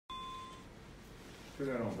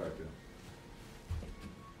Turn that on back there.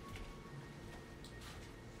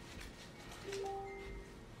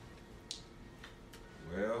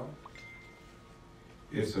 Well,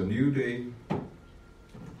 it's a new day.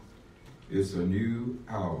 It's a new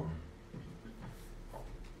hour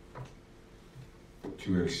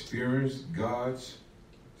to experience God's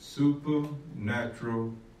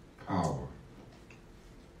supernatural power.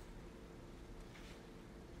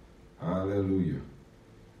 Hallelujah.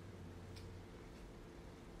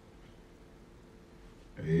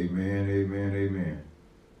 Amen, amen, amen.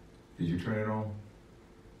 Did you turn it on?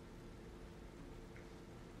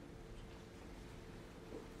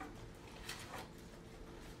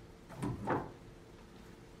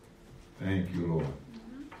 Thank you, Lord.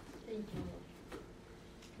 Thank you, Lord.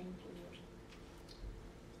 Thank you, Lord.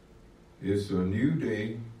 It's a new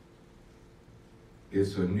day.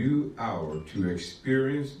 It's a new hour to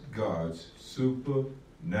experience God's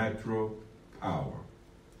supernatural power.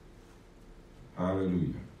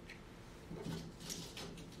 Hallelujah.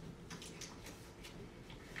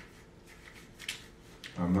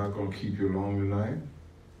 I'm not going to keep you long tonight.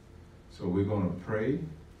 So we're going to pray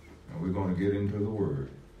and we're going to get into the Word.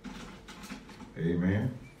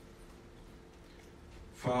 Amen.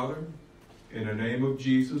 Father, in the name of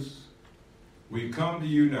Jesus, we come to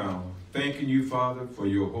you now, thanking you, Father, for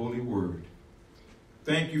your holy word.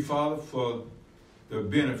 Thank you, Father, for the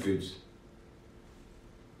benefits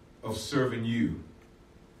of serving you.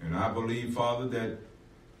 And I believe, Father, that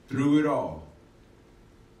through it all,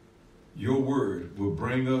 your word will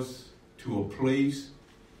bring us to a place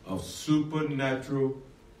of supernatural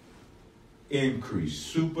increase,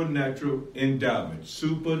 supernatural endowment,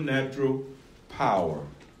 supernatural power.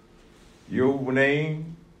 Your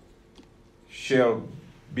name shall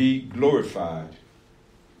be glorified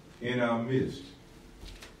in our midst.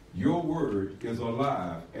 Your word is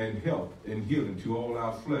alive and health and healing to all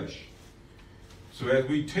our flesh. So as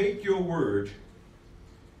we take your word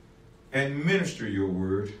and minister your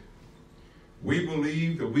word, we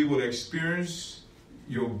believe that we will experience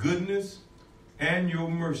your goodness and your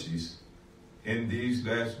mercies in these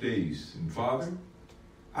last days. And Father,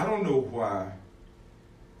 I don't know why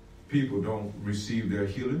people don't receive their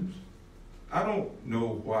healings. I don't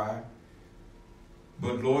know why.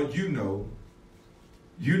 But Lord, you know.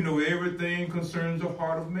 You know everything concerns the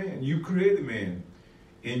heart of man. You created man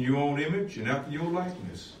in your own image and after your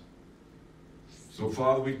likeness. So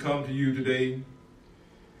Father, we come to you today.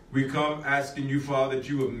 We come asking you, Father, that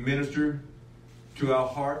you would minister to our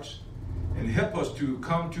hearts and help us to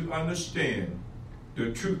come to understand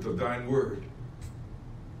the truth of thine word,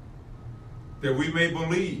 that we may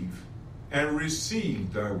believe and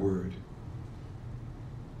receive thy word.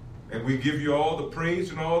 And we give you all the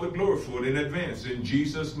praise and all the glory for it in advance, in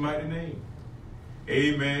Jesus' mighty name.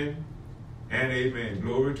 Amen and amen.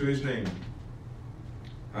 Glory to his name.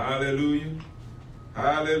 Hallelujah,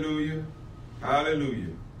 hallelujah,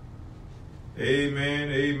 hallelujah. Amen,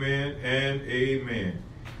 amen, and amen.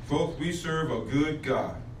 Folks, we serve a good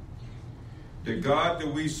God. The God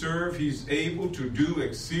that we serve, he's able to do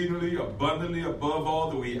exceedingly abundantly above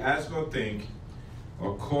all that we ask or think,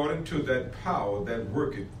 according to that power that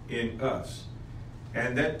worketh in us.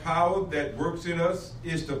 And that power that works in us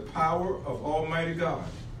is the power of Almighty God.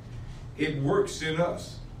 It works in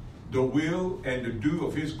us the will and the do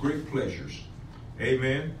of his great pleasures.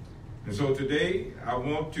 Amen. And so today I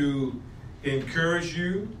want to encourage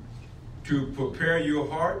you to prepare your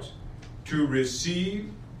hearts to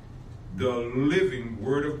receive the living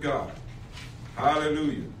word of God.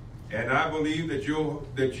 Hallelujah. And I believe that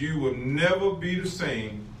you will never be the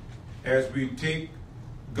same as we take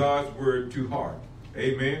God's word to heart.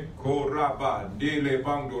 Amen.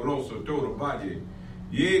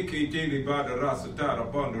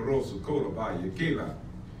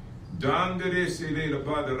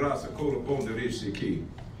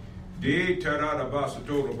 De tarada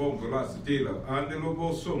basatora bongalasa tela andelo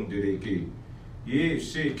boson dereke. Ye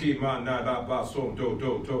seki manada bason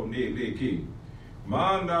to ne leki.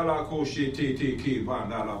 Mandala koshe te ki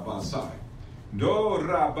mandala basai. Do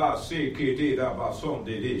raba se ke te da bason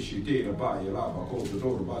de shi te da ba ya la ba ko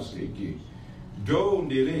to baseki. Do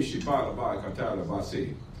ne le shi ba ba katala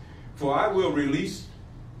base. For I will release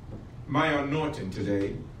my anointing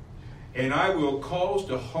today. And I will cause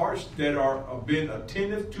the hearts that are been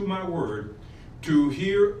attentive to my word to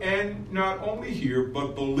hear, and not only hear,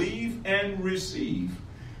 but believe and receive.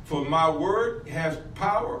 For my word has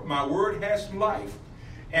power, my word has life.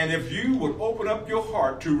 And if you would open up your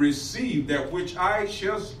heart to receive that which I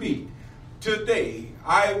shall speak, today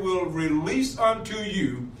I will release unto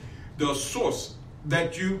you the source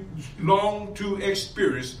that you long to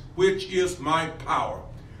experience, which is my power.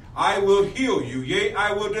 I will heal you, yea,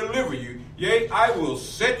 I will deliver you, yea, I will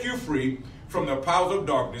set you free from the powers of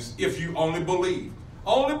darkness if you only believe.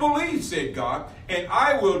 Only believe, said God, and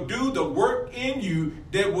I will do the work in you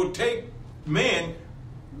that will take man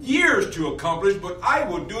years to accomplish, but I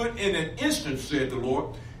will do it in an instant, said the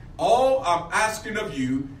Lord. All I'm asking of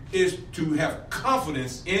you is to have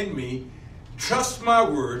confidence in me, trust my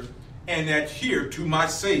word, and adhere to my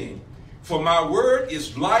saying. For my word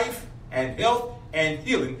is life and health and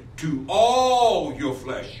healing to all your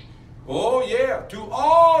flesh. Oh yeah, to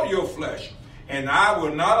all your flesh. And I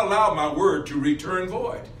will not allow my word to return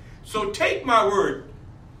void. So take my word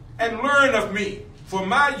and learn of me. For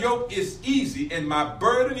my yoke is easy and my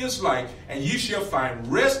burden is light, and you shall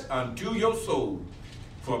find rest unto your soul.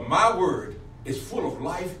 For my word is full of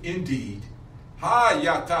life indeed. Ha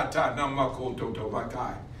yatata namakoto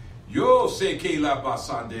bakai. Yo seke la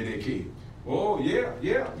basandereke. Oh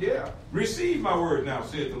yeah. Receive my word now,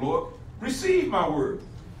 said the Lord. Receive my word.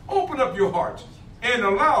 Open up your heart and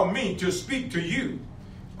allow me to speak to you.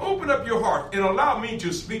 Open up your heart and allow me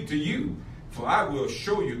to speak to you. For I will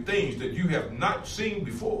show you things that you have not seen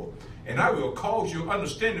before. And I will cause your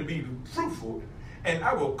understanding to be fruitful. And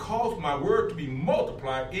I will cause my word to be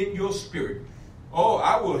multiplied in your spirit. Oh,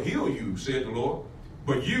 I will heal you, said the Lord.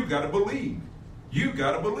 But you got to believe. You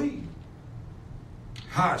got to believe.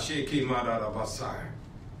 Ha sheke madara basai.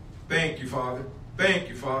 Thank you, Father. Thank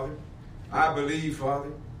you, Father. I believe,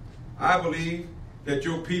 Father. I believe that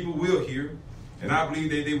your people will hear. And I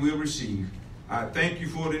believe that they will receive. I thank you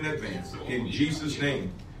for it in advance. In Jesus'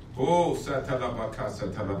 name. Oh, satalabaka,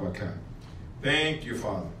 satalabaka. Thank you,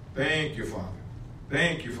 Father. Thank you, Father.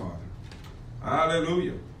 Thank you, Father.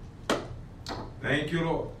 Hallelujah. Thank you,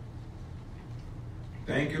 Lord.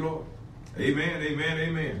 Thank you, Lord. Amen, amen,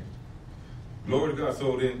 amen. Glory to God.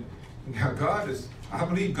 So then, I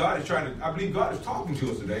believe God is talking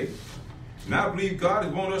to us today. And I believe God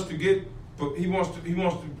is wanting us to get, he wants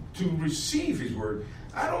to receive his word.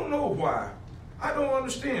 I don't know why. I don't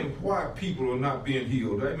understand why people are not being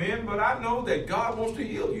healed. Amen. But I know that God wants to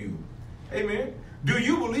heal you. Amen. Do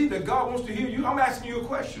you believe that God wants to heal you? I'm asking you a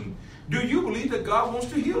question. Do you believe that God wants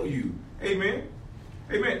to heal you? Amen.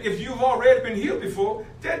 Amen. If you've already been healed before,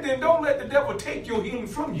 then don't let the devil take your healing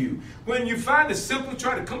from you. When you find the symptoms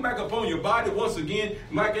trying to come back upon your body once again,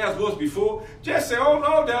 like as was before, just say, oh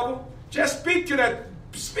no, devil. Just speak to that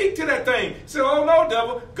thing. Say, oh no,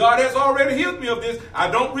 devil, God has already healed me of this. I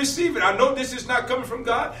don't receive it. I know this is not coming from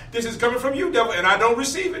God. This is coming from you, devil, and I don't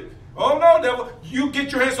receive it. Oh no, devil, you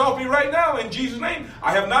get your hands off me right now in Jesus' name.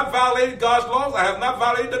 I have not violated God's laws. I have not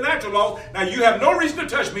violated the natural laws. Now you have no reason to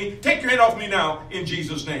touch me. Take your hand off me now in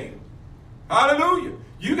Jesus' name. Hallelujah.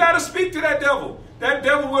 You got to speak to that devil. That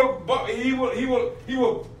devil will run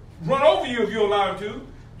over you if you allow him to.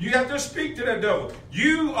 You have to speak to that devil.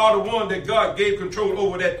 You are the one that God gave control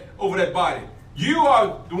over that body. You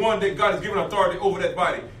are the one that God has given authority over that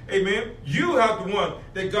body. Amen. You are the one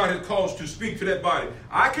that God has caused to speak to that body.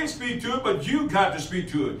 I can speak to it, but you got to speak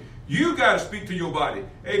to it. You got to speak to your body.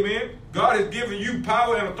 Amen. God has given you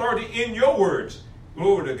power and authority in your words.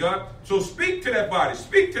 Glory to God. So speak to that body.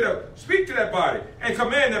 Speak to that body and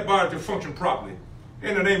command that body to function properly.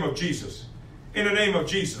 In the name of Jesus. In the name of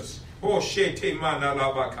Jesus. Oh, shete mana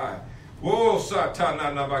labakai. Oh,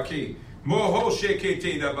 satana nabaki. Moho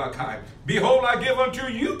shekete nabakai. Behold, I give unto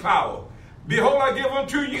you power. Behold, I give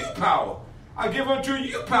unto you power. I give unto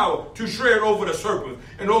you power to tread over the serpents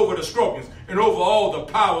and over the scorpions and over all the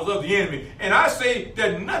powers of the enemy. And I say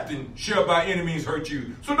that nothing shall by any means hurt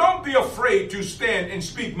you. So don't be afraid to stand and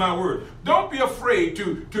speak my word. Don't be afraid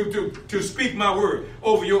to speak my word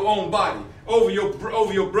over your own body, over your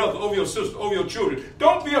brother, over your sister, over your children.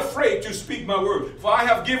 Don't be afraid to speak my word, for I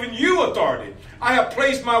have given you authority. I have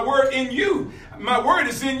placed my word in you. My word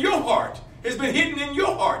is in your heart. It's been hidden in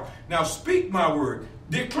your heart. Now speak my word,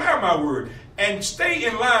 declare my word, and stay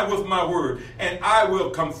in line with my word, and I will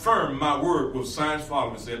confirm my word with signs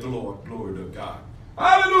following, said the Lord. Glory to God.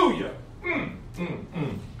 Hallelujah.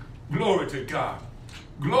 Glory to God.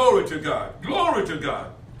 Glory to God. Glory to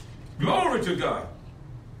God. Glory to God.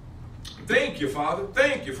 Thank you, Father.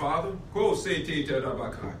 Thank you, Father. Oh,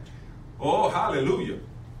 hallelujah.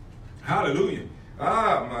 Hallelujah.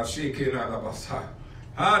 I'm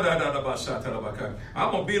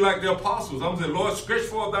going to be like the apostles. I'm going to say, Lord, stretch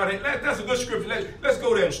forth thy hand. That's a good scripture. Let's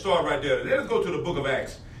go there and start right there. Let's go to the book of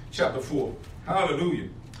Acts, chapter 4. Hallelujah.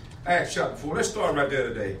 Acts chapter 4. Let's start right there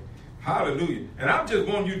today. Hallelujah. And I just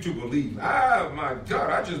want you to believe. My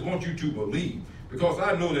God, I just want you to believe. Because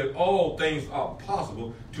I know that all things are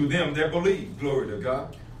possible to them that believe. Glory to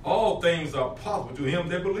God. All things are possible to him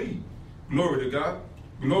that believe. Glory to God.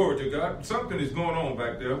 Glory to God. Something is going on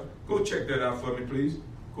back there. Go check that out for me, please.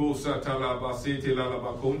 Go satalabase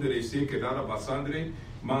telalabakonde se kedala basandre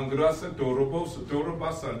mangrasa torobo sotoro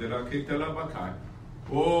basandra ketela bakai.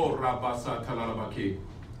 Oh rabasa talalabake.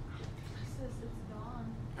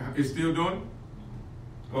 It's still doing?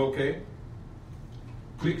 Okay.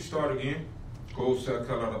 Click start again. Go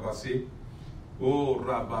satalabase. Oh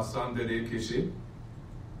rabasandre kese.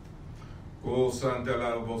 Oh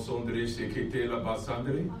sandala bosondre se ketela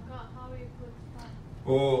basandre.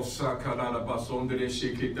 Oh, sakalala basondre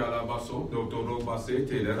shikitala baso, dotoro base,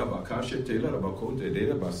 telera bakashe, telera bakonde,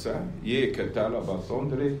 de basa, ye katala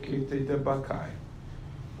basondre, kite de bakai.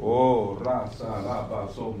 Oh, rasa la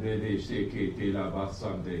basondre de shikitila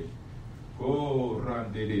basande. Oh,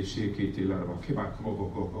 rande de shikitila bakima,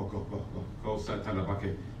 go satala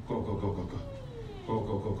bake, go.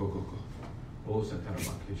 Oh, satala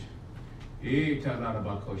bakish. Itala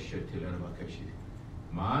bakoshe, telera bakashi.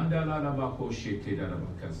 Mandala la bako shete da la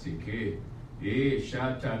bakasike.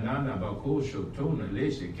 Shata nana bako shotona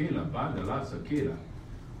lese kela banda la sakela.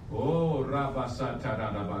 Oh rabasata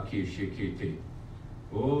da la baki shekete.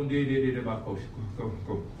 Oh de bako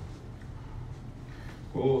go.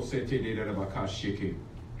 Oh sete de la bakashike.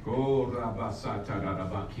 Oh rabasata da la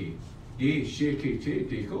baki. Shekete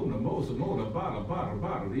de kona moza mola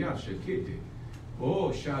bara ya shekete.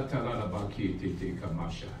 Oh shata la baki te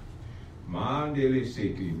kamasha. Mandele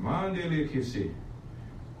seki, mandele kese.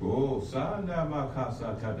 Go sana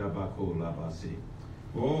makasa tadabako labase.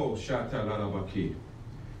 Go shata lalabaki.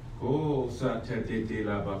 Go satete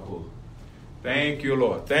labako. Thank you,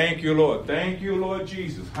 Lord. Thank you, Lord. Thank you, Lord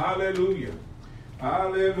Jesus. Hallelujah.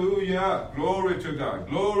 Hallelujah. Glory to God.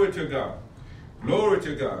 Glory to God. Glory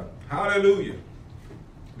to God. Hallelujah.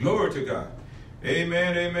 Glory to God.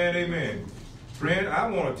 Amen, amen, amen. Friend, I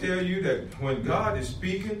want to tell you that when God is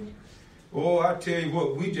speaking, oh, I tell you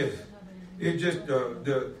what,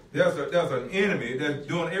 there's an enemy that's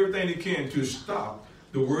doing everything they can to stop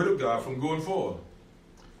the word of God from going forward.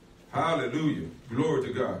 Hallelujah. Glory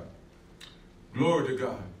to God. Glory to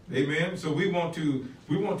God. Amen. So we want to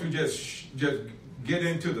just get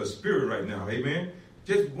into the spirit right now. Amen.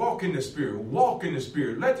 Just walk in the spirit. Walk in the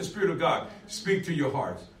spirit. Let the Spirit of God speak to your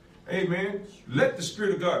hearts. Amen. Let the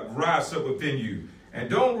Spirit of God rise up within you. And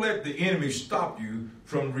don't let the enemy stop you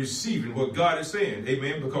from receiving what God is saying.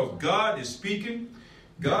 Amen. Because God is speaking.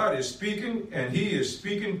 God is speaking, and he is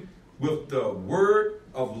speaking with the word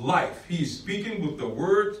of life. He's speaking with the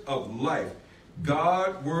words of life.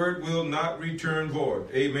 God's word will not return void.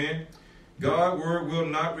 Amen. God's word will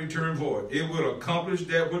not return void. It will accomplish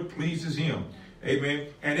that which pleases him. Amen.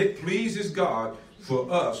 And it pleases God for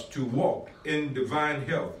us to walk in divine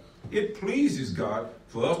health. It pleases God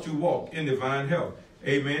for us to walk in divine health.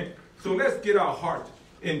 Amen. So let's get our heart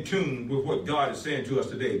in tune with what God is saying to us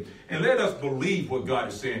today. And let us believe what God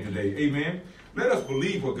is saying today. Amen. Let us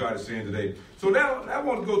believe what God is saying today. So now I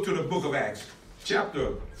want to go to the book of Acts,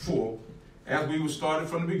 chapter 4, as we were started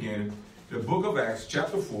from the beginning. The book of Acts,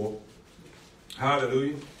 chapter 4.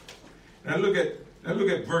 Hallelujah. Now look at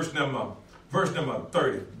verse number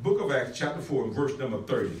 30. Book of Acts, chapter 4, verse number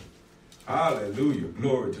 30. Hallelujah.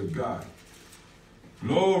 Glory to God.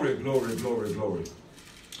 Glory, glory, glory, glory.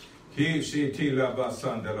 Thank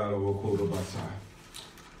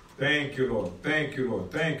you, Lord. Thank you,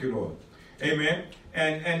 Lord. Thank you, Lord. Amen.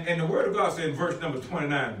 And the word of God said in verse number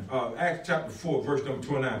 29, Acts chapter 4, verse number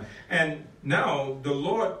 29. And now,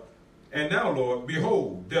 Lord,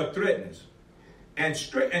 behold, their threatenings, and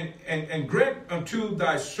grant unto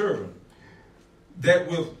thy servant that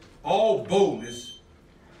with all boldness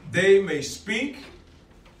they may speak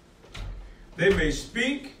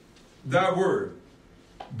thy word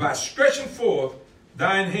by stretching forth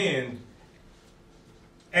thine hand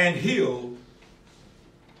and heal,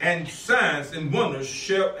 and signs and wonders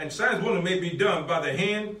may be done by the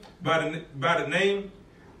hand, by the name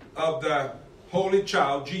of the holy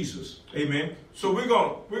child Jesus. Amen. So we're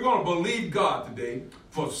gonna believe God today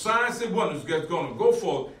for signs and wonders that's gonna go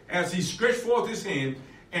forth as he stretched forth his hand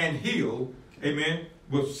and heal. Amen.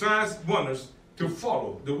 With signs and wonders to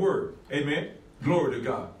follow the word. Amen. Glory to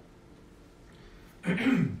God.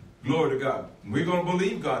 Glory to God. We're going to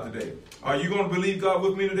believe God today. Are you going to believe God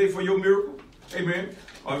with me today for your miracle? Amen.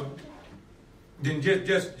 Then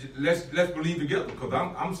just let's believe together, because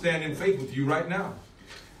I'm standing in faith with you right now.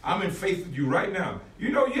 I'm in faith with you right now. You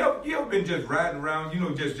know, you ever been just riding around,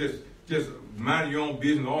 just minding your own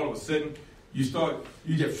business, all of a sudden you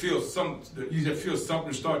just feel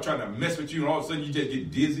something start trying to mess with you, and all of a sudden you just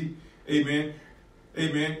get dizzy. Amen.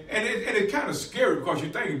 Amen. And it's kind of scary because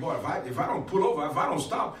you're thinking, boy, if I don't pull over, if I don't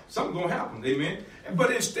stop, something's going to happen. Amen.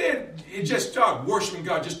 But instead, it just start worshiping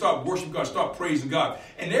God. Just start worshiping God. Start praising God.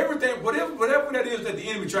 And everything, whatever that is that the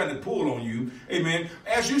enemy trying to pull on you, amen,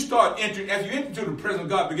 as you enter into the presence of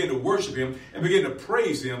God, begin to worship him and begin to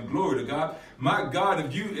praise him, glory to God. My God,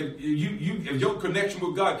 if your connection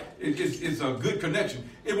with God is a good connection,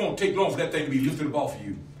 it won't take long for that thing to be lifted up off of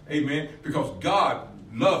you. Amen. Because God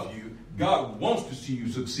loves you. God wants to see you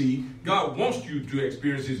succeed. God wants you to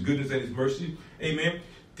experience his goodness and his mercy. Amen.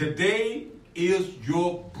 Today is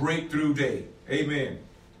your breakthrough day. Amen.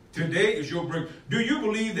 Today is your break. Do you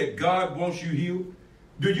believe that God wants you healed?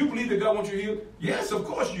 Do you believe that God wants you healed? Yes, of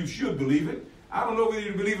course you should believe it. I don't know whether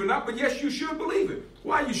you believe it or not, but yes, you should believe it.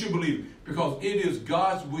 Why you should believe it? Because it is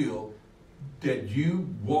God's will that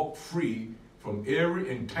you walk free from every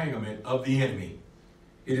entanglement of the enemy.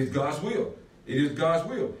 It is God's will. It is God's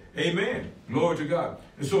will. Amen. Glory to God.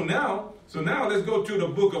 And so now let's go to the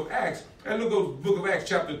book of Acts. And let's go to the book of Acts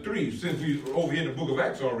chapter 3. Since we're over here in the book of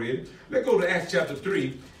Acts already, let's go to Acts chapter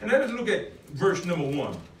 3. And let us look at verse number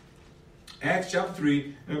 1. Acts chapter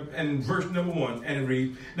 3 and verse number 1. And it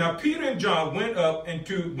reads, Now Peter and John went up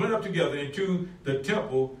together into the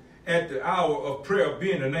temple at the hour of prayer,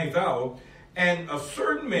 being the 9th hour. And a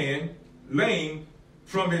certain man, lame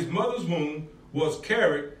from his mother's womb, was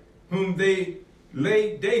carried, whom they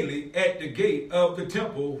laid daily at the gate of the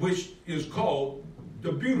temple, which is called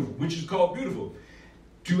Beautiful,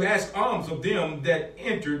 to ask alms of them that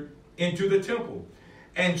entered into the temple.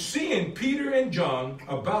 And seeing Peter and John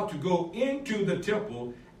about to go into the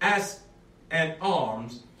temple, asked an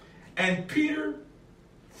alms, and Peter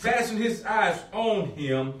fastened his eyes on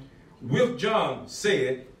him with John,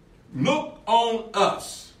 said, Look on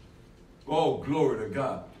us. Oh, glory to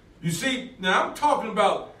God. You see, now I'm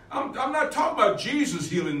not talking about Jesus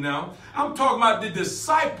healing now. I'm talking about the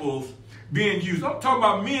disciples being used. I'm talking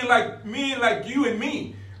about men like you and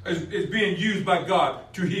me is being used by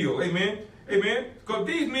God to heal. Amen. Amen. Because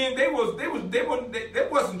these men, they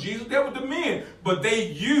wasn't Jesus, they were the men, but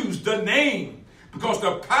they used the name because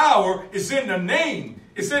the power is in the name.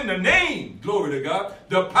 It's in the name. Glory to God.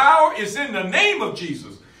 The power is in the name of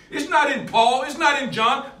Jesus. It's not in Paul, it's not in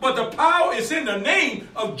John, but the power is in the name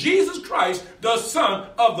of Jesus Christ, the Son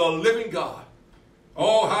of the living God.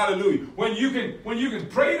 Oh, hallelujah. When you can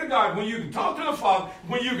pray to God, when you can talk to the Father,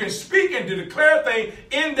 when you can speak and to declare things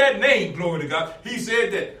in that name, glory to God, he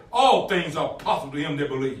said that all things are possible to him that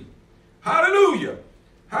believe. Hallelujah.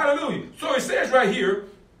 Hallelujah. So it says right here,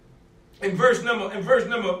 in verse number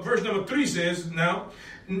 3 says, Now,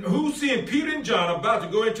 who seeing Peter and John about to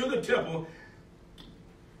go into the temple,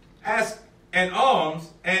 asked an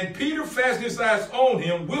alms, and Peter fastened his eyes on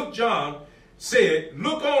him with John, said,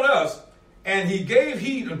 Look on us. And he gave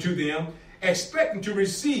heed unto them, expecting to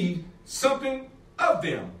receive something of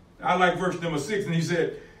them. I like verse number 6, and he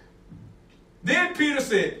said, Then Peter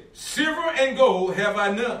said, Silver and gold have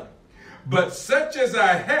I none, but such as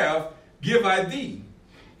I have give I thee.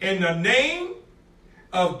 In the name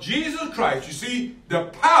of Jesus Christ. You see, the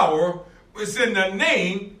power is in the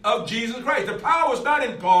name of Jesus Christ. The power is not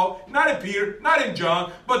in Paul, not in Peter, not in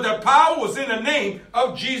John, but the power was in the name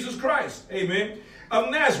of Jesus Christ. Amen. Of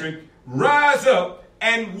Nazareth, rise up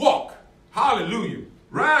and walk. Hallelujah.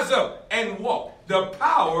 Rise up and walk. The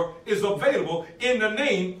power is available in the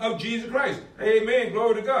name of Jesus Christ. Amen.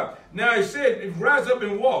 Glory to God. Now he said, rise up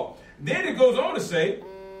and walk. Then it goes on to say,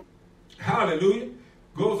 hallelujah.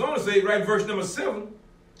 Goes on to say, right, verse number 7.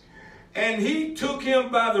 And he took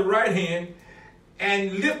him by the right hand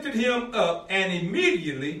and lifted him up, and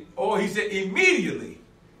immediately, he said immediately.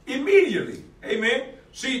 Amen.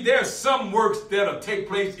 See, there are some works that'll take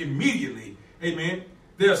place immediately. Amen.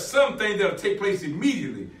 There are some things that'll take place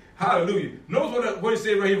immediately. Hallelujah. Notice what it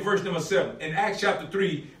says right here in verse number 7. In Acts chapter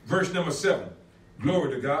 3, verse number 7.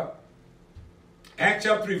 Glory to God. Acts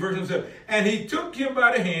chapter 3, verse number 7. And he took him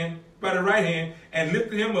by the right hand, and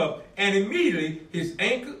lifted him up, and immediately his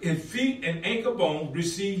feet and ankle bones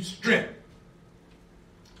received strength.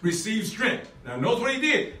 Now notice what he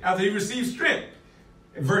did after he received strength.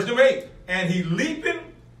 In verse number 8. And he leaping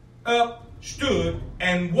up stood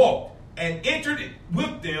and walked, and entered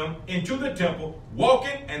with them into the temple,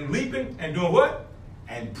 walking and leaping and doing what?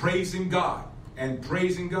 And praising God.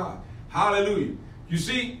 Hallelujah. You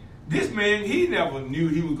see, this man, he never knew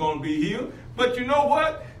he was going to be healed. But you know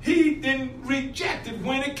what? He didn't reject it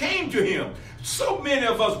when it came to him. So many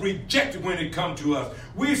of us reject it when it comes to us.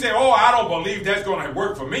 We say, I don't believe that's going to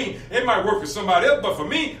work for me. It might work for somebody else, but for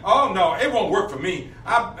me, oh no, it won't work for me.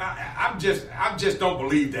 I just don't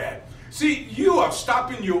believe that. See, you are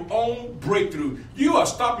stopping your own breakthrough. You are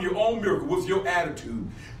stopping your own miracle with your attitude.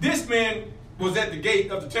 This man was at the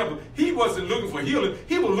gate of the temple. He wasn't looking for healing.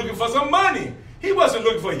 He was looking for some money. He wasn't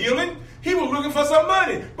looking for healing. He was looking for some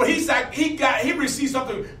money. But he received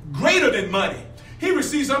something greater than money. He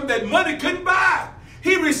received something that money couldn't buy.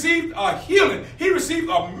 He received a healing. He received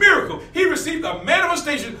a miracle. He received a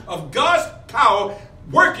manifestation of God's power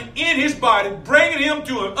working in his body, bringing him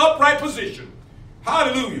to an upright position.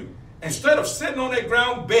 Hallelujah. Instead of sitting on that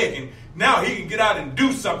ground begging, now he can get out and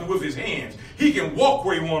do something with his hands. He can walk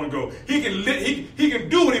where he want to go. He can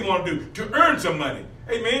do what he want to do to earn some money.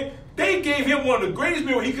 Amen. They gave him one of the greatest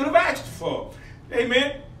miracles he could have asked for.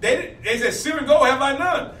 Amen. They said, silver and gold have I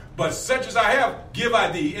none, but such as I have give I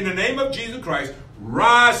thee. In the name of Jesus Christ,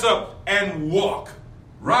 rise up and walk.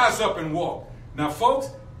 Rise up and walk. Now, folks,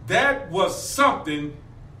 that was something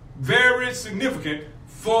very significant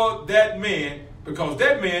for that man, because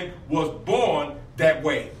that man was born that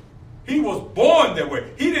way. He was born that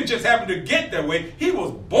way. He didn't just happen to get that way. He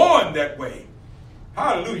was born that way.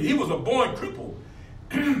 Hallelujah. He was a born cripple.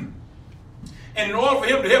 And in order for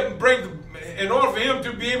him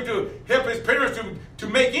to be able to help his parents to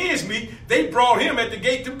make ends meet, they brought him at the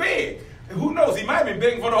gate to beg. And who knows, he might have been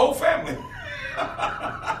begging for the whole family.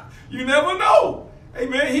 You never know.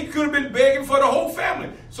 Amen. He could have been begging for the whole family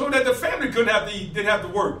so that the family didn't have to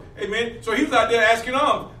work. Amen. So he was out there asking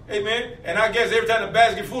alms. Amen. And I guess every time the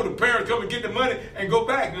basket full, the parents come and get the money and go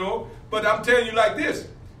back, But I'm telling you like this.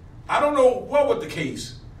 I don't know what was the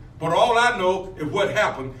case, but all I know is what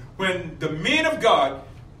happened when the men of God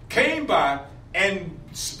came by and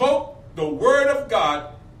spoke the word of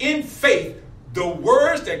God in faith. The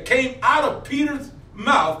words that came out of Peter's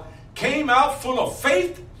mouth came out full of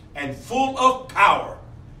faith and full of power.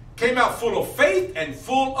 Came out full of faith and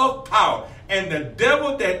full of power. And the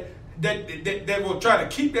devil that will try to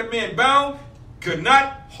keep that man bound could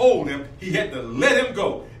not hold him. He had to let him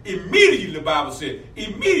go. Immediately, the Bible said,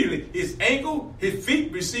 immediately his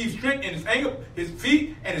feet received strength, and his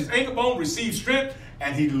feet and his ankle bone received strength,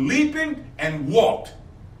 and he leaping and walked.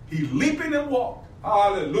 He leaping and walked.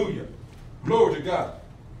 Hallelujah. Glory to God.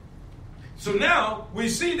 So now we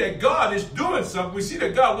see that God is doing something. We see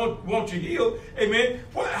that God wants you healed. Amen.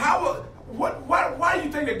 Why do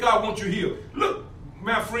you think that God wants you healed? Look,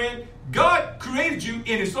 my friend, God created you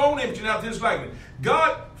in his own image and after his likeness.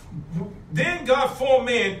 Then God formed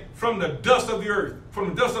man from the dust of the earth, from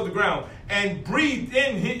the dust of the ground, and breathed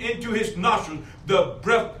into his nostrils the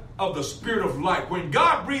breath of the spirit of life. When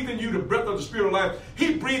God breathed in you the breath of the spirit of life,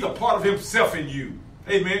 he breathed a part of himself in you.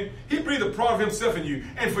 Amen. He breathed a part of himself in you.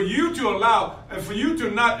 And for you to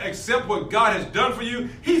not accept what God has done for you,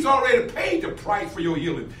 he's already paid the price for your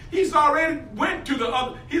healing. He's already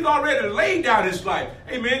he's already laid down his life.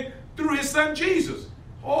 Amen. Through his son Jesus.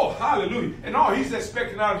 Oh, hallelujah. And all he's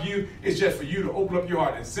expecting out of you is just for you to open up your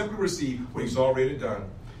heart and simply receive what he's already done.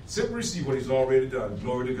 Simply receive what he's already done.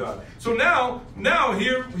 Glory to God. So now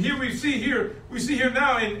here we see here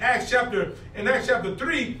now in Acts chapter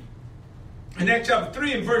 3. In Acts chapter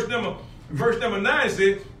 3 and verse number 9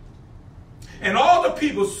 says, and all the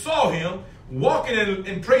people saw him walking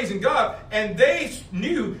and praising God, and they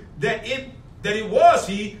knew that it was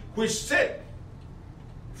he which sat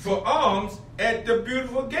for alms at the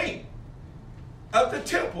beautiful gate of the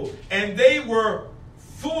temple. And they were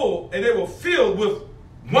filled with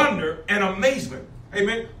wonder and amazement.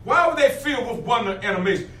 Amen. Why were they filled with wonder and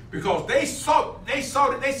amazement? Because they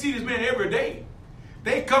see this man every day.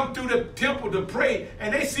 They come through the temple to pray,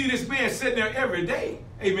 and they see this man sitting there every day.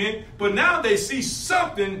 Amen. But now they see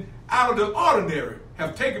something out of the ordinary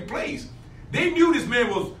have taken place. They knew this man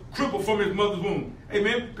was crippled from his mother's womb.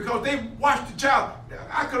 Amen. Because they watched the child.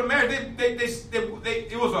 I could imagine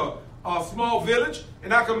it was a small village,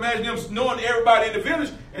 and I could imagine them knowing everybody in the village,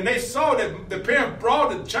 and they saw that the parent brought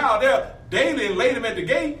the child there daily and laid him at the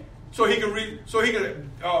gate so he could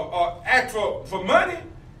ask for money.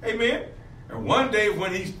 Amen. And one day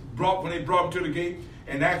when they brought him to the gate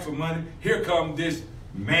and asked for money, here comes this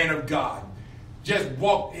man of God.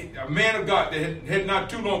 A man of God that had not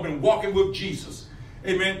too long been walking with Jesus.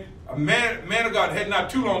 Amen. A man of God had not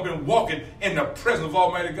too long been walking in the presence of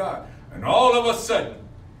Almighty God. And all of a sudden,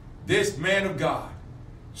 this man of God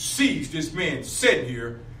sees this man sitting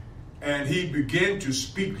here, and he began to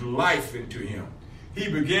speak life into him. He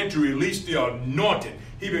began to release the anointing.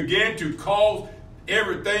 He began to cause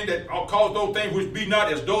those things which be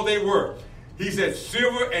not as though they were. He said,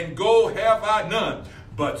 silver and gold have I none,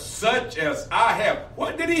 but such as I have.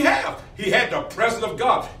 What did he have? He had the presence of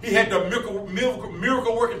God. He had the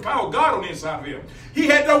miracle working power of God on the inside of him. He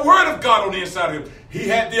had the word of God on the inside of him. He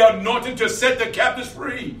had the anointing to set the captives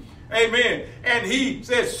free. Amen. And he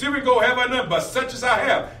said, "Silver go have I none, but such as I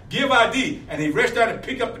have, give I thee." And he reached out and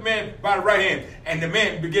picked up the man by the right hand. And the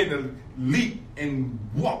man began to leap and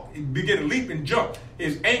walk. He began to leap and jump.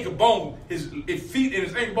 His ankle bone, his feet and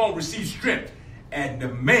his ankle bone received strength. And the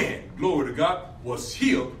man, glory to God, was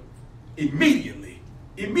healed immediately.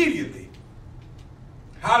 Immediately.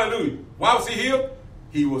 Hallelujah. Why was he healed?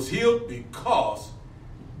 He was healed because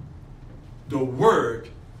the word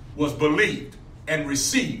was believed and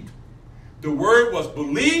received. The word was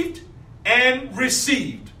believed and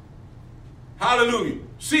received. Hallelujah.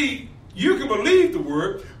 See, you can believe the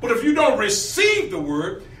word, but if you don't receive the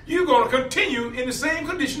word, you're going to continue in the same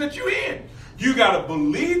condition that you're in. You got to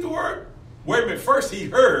believe the word. Wait a minute. First he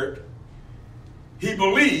heard, he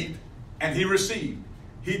believed, and he received.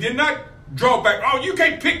 He did not draw back. "Oh, you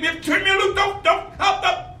can't pick me up, turn me loose, don't, help.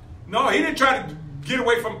 No, he didn't try to get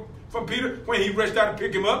away from Peter when he reached out and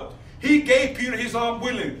picked him up. He gave Peter his arm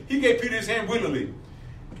willingly. He gave Peter his hand willingly.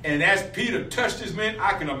 And as Peter touched his man,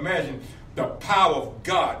 I can imagine the power of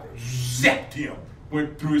God zapped him,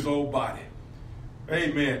 went through his whole body.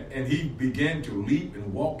 Amen. And he began to leap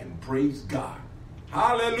and walk and praise God.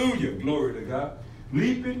 Hallelujah. Glory to God.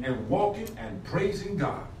 Leaping and walking and praising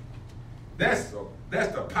God. That's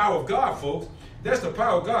the power of God, folks. That's the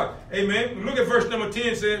power of God. Amen. Look at verse number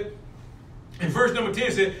 10 said. And verse number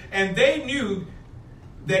 10 said, and they knew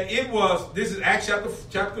that it was, this is Acts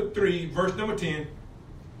chapter 3, verse number 10.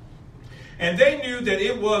 And they knew that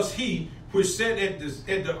it was he which sat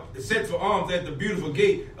set for arms at the beautiful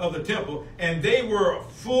gate of the temple, and they were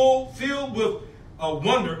filled with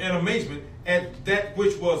wonder and amazement at that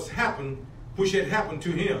which had happened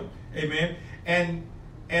to him. Amen. And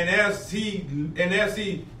as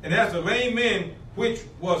the lame man which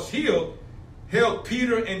was healed held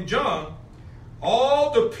Peter and John,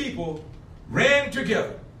 all the people ran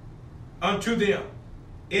together unto them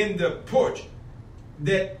in the porch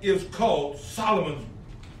that is called Solomon's,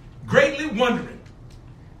 greatly wondering.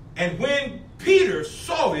 And when Peter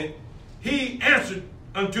saw it, he answered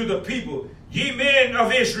unto the people, "Ye men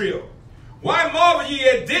of Israel, why marvel ye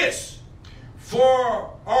at this? Or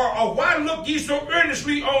why look ye so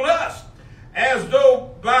earnestly on us, as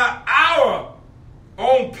though by our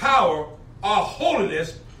own power or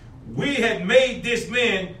holiness we had made this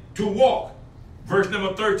man to walk?" Verse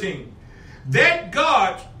number 13. That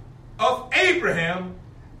God of Abraham,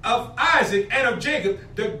 of Isaac, and of Jacob,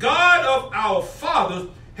 the God of our fathers,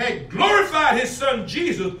 had glorified his son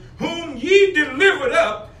Jesus, whom ye delivered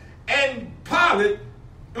up, and Pilate,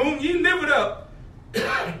 whom ye delivered up,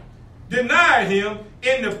 denied him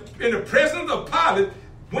in the presence of Pilate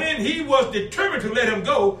when he was determined to let him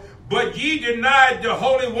go. But ye denied the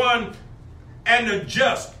Holy One and the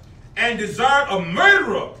just, and desired a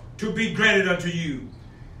murderer to be granted unto you.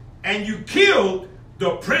 And you killed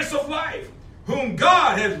the Prince of Life, whom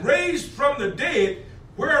God has raised from the dead,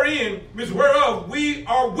 whereof we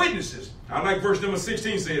are witnesses. I like verse number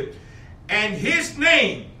 16 said, and his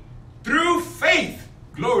name, through faith,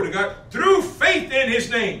 glory to God, through faith in his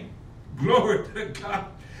name, glory to God,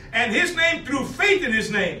 and his name, through faith in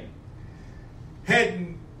his name,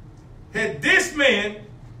 had this man,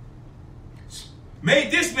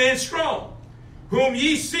 made this man strong, whom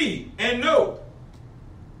ye see and know.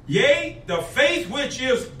 Yea, the faith which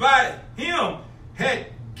is by him had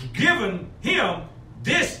given him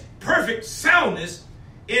this perfect soundness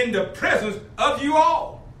in the presence of you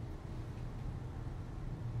all.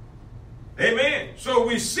 Amen. So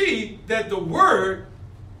we see that the word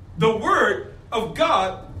of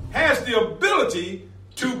God has the ability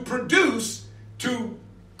to produce, to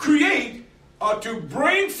create, or to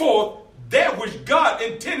bring forth that which God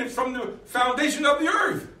intended from the foundation of the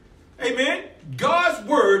earth. Amen. God's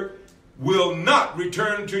word will not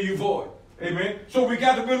return to you void. Amen. So we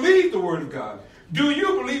got to believe the word of God. Do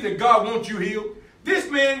you believe that God wants you healed? This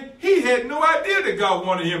man, he had no idea that God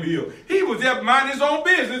wanted him healed. He was there minding his own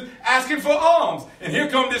business, asking for alms. And here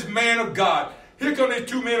come this man of God. Here come these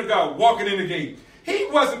two men of God walking in the gate. He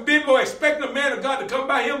wasn't bit more expecting a man of God to come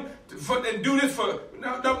by him and do this for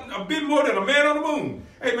a bit more than a man on the moon.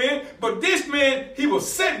 Amen. But this man, he was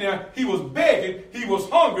sitting there, he was begging, he was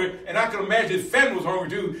hungry, and I can imagine his family was hungry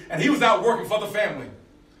too, and he was out working for the family.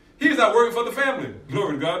 He was out working for the family.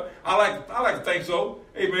 Glory to God. I like to think so.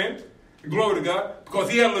 Amen. Glory to God.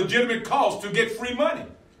 Because he had a legitimate cause to get free money.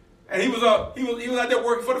 And he was out there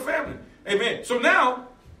working for the family. Amen. So now,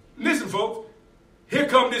 listen, folks. Here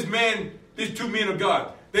come this man, these two men of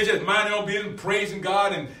God. They just mind their own business, praising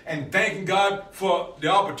God and thanking God for the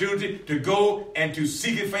opportunity to go and to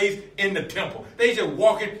seek his face in the temple. They just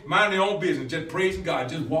walking, mind their own business, just praising God,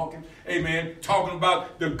 just walking, amen, talking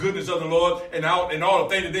about the goodness of the Lord and all the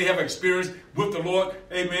things that they have experienced with the Lord,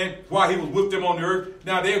 amen, while he was with them on the earth.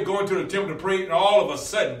 Now they're going to the temple to pray, and all of a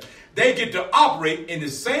sudden, they get to operate in the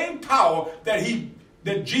same power that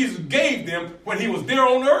Jesus gave them when he was there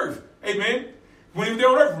on earth. Amen. When he was there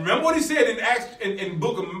on earth. Remember what he said in Acts, in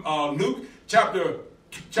book of Luke, chapter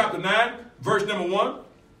 9, verse number 1.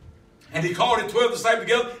 And he called his 12 disciples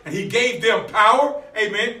together, and he gave them power.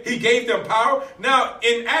 Amen. He gave them power. Now,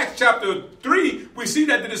 in Acts chapter 3, we see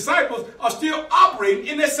that the disciples are still operating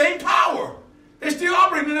in that same power. They're still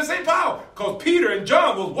operating in the same power. Because Peter and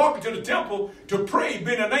John was walking to the temple to pray,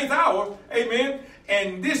 being the 9th hour. Amen.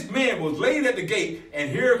 And this man was laid at the gate, and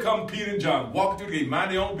here come Peter and John walking through the gate,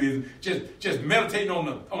 minding their own business, just meditating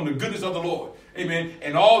on the goodness of the Lord. Amen.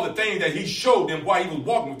 And all the things that he showed them while he was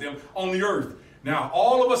walking with them on the earth. Now,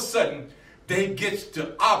 all of a sudden, they get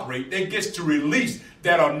to operate. They get to release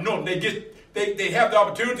that anointing. They have the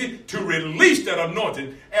opportunity to release that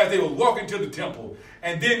anointing as they were walking to the temple.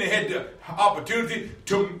 And then they had the opportunity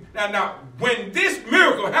to... Now, when this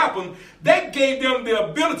miracle happened, that gave them the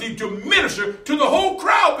ability to minister to the whole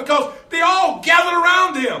crowd because they all gathered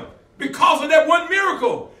around them because of that one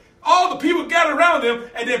miracle. All the people gathered around them,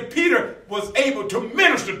 and then Peter was able to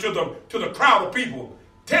minister to the crowd of people,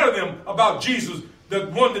 telling them about Jesus, the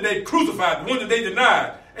one that they crucified, the one that they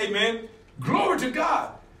denied. Amen. Glory to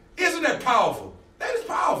God. Isn't that powerful? That is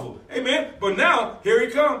powerful. Amen. But now, here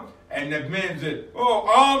he comes. And that man said, oh,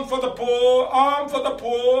 arm for the poor, arm for the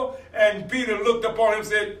poor. And Peter looked upon him and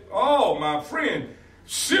said, oh, my friend,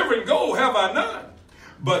 silver and gold have I none,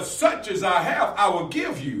 but such as I have, I will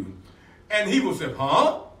give you. And he will say,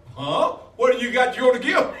 huh? What do you got you going to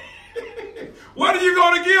give me? What are you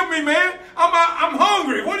going to give me, man? I'm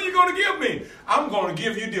hungry. What are you going to give me? I'm going to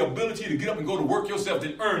give you the ability to get up and go to work yourself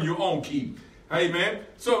to earn your own keep. Amen.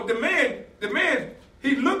 So the man,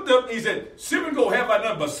 he looked up and he said, silver and gold have I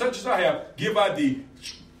none, but such as I have, give I thee.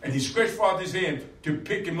 And he stretched forth his hand to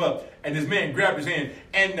pick him up. And this man grabbed his hand.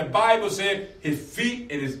 And the Bible said his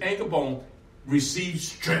feet and his ankle bone received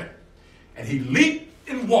strength. And he leaped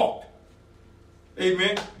and walked.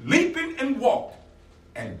 Amen. Leaping and walked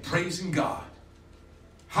and praising God.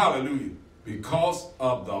 Hallelujah. Because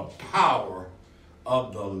of the power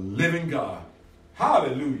of the living God.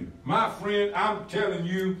 Hallelujah. My friend, I'm telling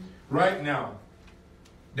you right now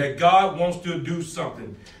that God wants to do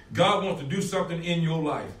something. God wants to do something in your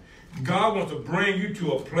life. God wants to bring you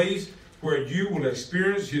to a place where you will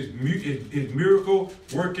experience his miracle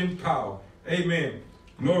working power. Amen.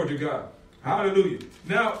 Glory to God. Hallelujah.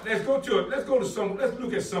 Now let's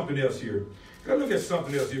look at something else here. Let's look at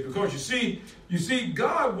something else here, because you see,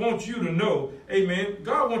 God wants you to know, amen.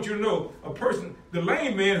 God wants you to know a person, the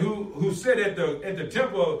lame man who sat at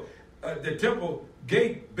the temple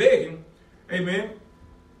gate begging, amen.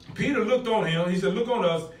 Peter looked on him. He said, "Look on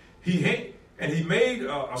us." He made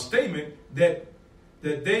a statement that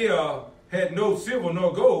they had no silver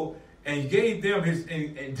nor gold, and he gave them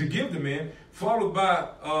and to give the man, followed by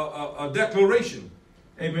a declaration,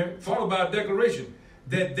 amen. Followed by a declaration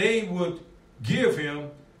that they would give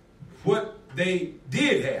him what they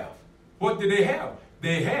did have. What did they have?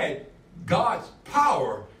 They had God's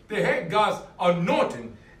power. They had God's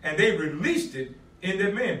anointing, and they released it in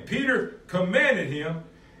that man. Peter commanded him,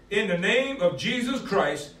 in the name of Jesus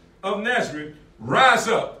Christ of Nazareth, rise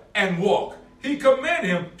up and walk. He commanded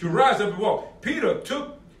him to rise up and walk. Peter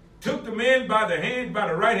took the man by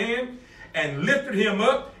the right hand, and lifted him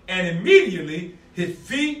up, and immediately his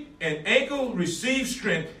feet and ankles received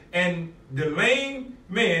strength, and the lame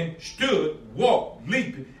man stood, walked,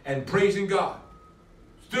 leaping, and praising God.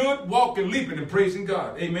 Stood, walking, leaping, and praising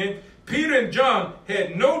God. Amen. Peter and John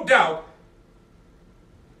had no doubt.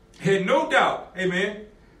 Amen.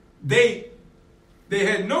 They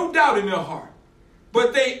had no doubt in their heart,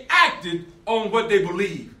 but they acted on what they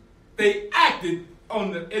believed. They acted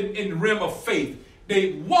in the realm of faith.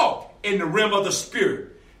 They walked in the realm of the Spirit,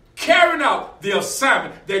 carrying out the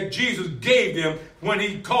assignment that Jesus gave them when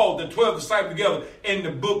he called the 12 disciples together in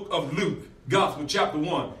the book of Luke, Gospel chapter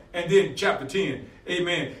 1, and then chapter 10.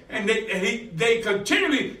 Amen. And they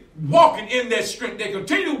continually walking in that strength. They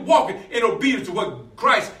continue walking in obedience to what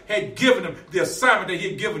Christ had given them, the assignment that he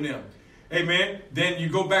had given them. Amen. Then you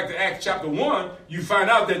go back to Acts chapter 1, you find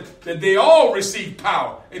out that they all received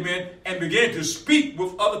power. Amen. And began to speak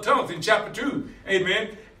with other tongues in chapter 2.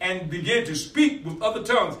 Amen. And began to speak with other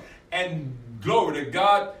tongues. And glory to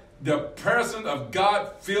God, the presence of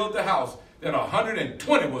God filled the house. that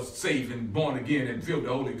 120 was saved and born again and filled with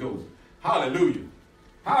the Holy Ghost. Hallelujah.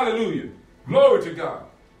 Hallelujah. Glory to God.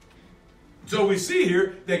 So we see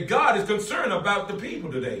here that God is concerned about the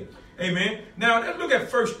people today. Amen. Now let's look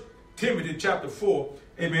at 1 Timothy chapter 4.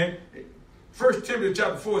 Amen. 1 Timothy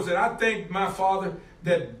chapter 4 said, I thank my Father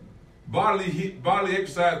that bodily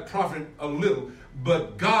exercise profit a little,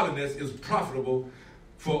 but godliness is profitable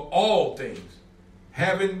for all things,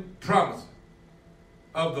 having promise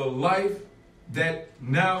of the life that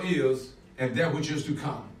now is and that which is to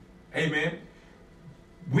come. Amen.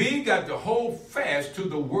 We got to hold fast to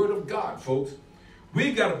the word of God, folks.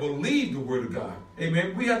 We got to believe the word of God.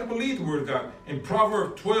 Amen. We have to believe the word of God. In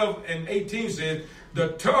Proverbs 12 and 18 says, the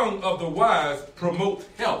tongue of the wise promotes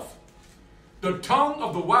health. The tongue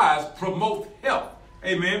of the wise promotes health.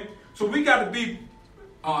 Amen. So we got to be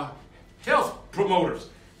health promoters.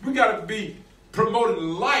 We got to be promoting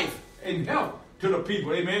life and health to the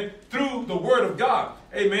people. Amen. Through the word of God.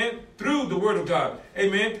 Amen. Through the word of God.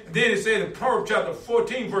 Amen. Then it says in Proverbs chapter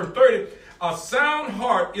 14, verse 30, a sound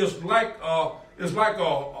heart is like to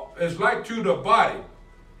the body.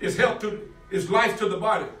 It's life to the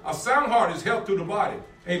body. A sound heart is health to the body.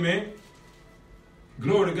 Amen.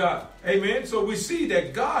 Glory to God. Amen. So we see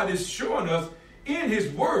that God is showing us in his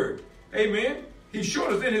word. Amen. He's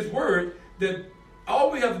showing us in his word that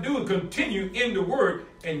all we have to do is continue in the word,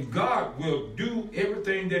 and God will do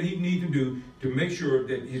everything that he needs to do to make sure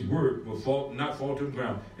that his word will not fall to the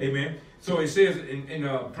ground. Amen. So it says in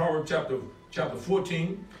Proverbs chapter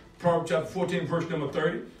 14, Proverbs chapter 14, verse number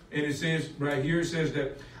 30, and it says right here, it says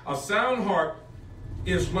that a sound heart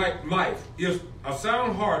is like life. A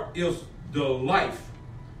sound heart is the life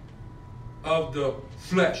of the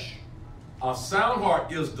flesh. A sound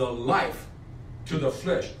heart is the life to the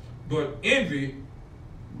flesh, but envy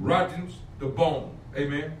rottens the bone.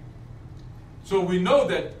 Amen. So we know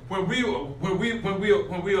that when we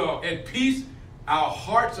are at peace, our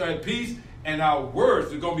hearts are at peace, and our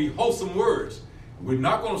words are going to be wholesome words. We're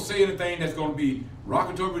not going to say anything that's going to be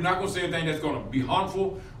derogatory. We're not going to say anything that's going to be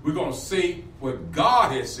harmful. We're going to say what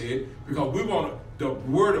God has said, because we want the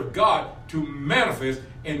word of God to manifest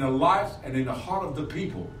in the lives and in the heart of the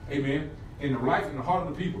people. Amen. In the life and the heart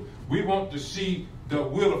of the people. We want to see the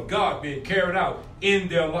will of God being carried out in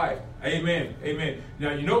their life. Amen. Amen.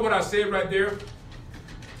 Now, you know what I said right there?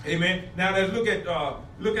 Amen. Now, let's look at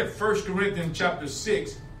 1 Corinthians chapter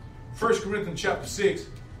 6. 1 Corinthians chapter 6.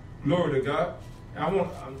 Glory to God.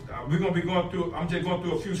 We're going to be going through, I'm just going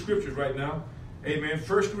through a few scriptures right now. Amen. 1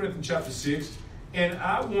 Corinthians chapter 6. And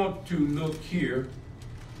I want to look here.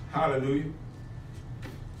 Hallelujah.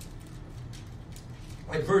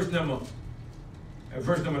 At verse number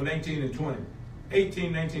 19 and 20.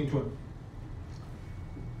 18, 19, 20.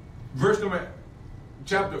 Verse number,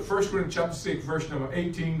 1 Corinthians chapter 6, verse number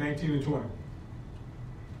 18, 19, and 20.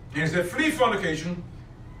 And it said, flee fornication.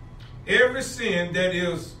 Every sin that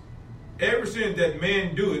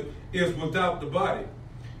man doeth is without the body.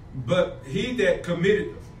 But he that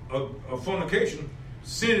committed a fornication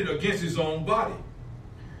sinned against his own body.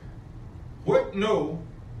 What know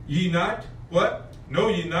ye not? What? Know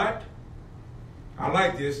ye not? I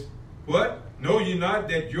like this. What? Know ye not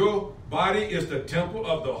that your body is the temple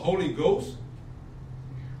of the Holy Ghost,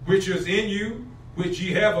 which is in you, which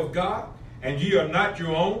ye have of God, and ye are not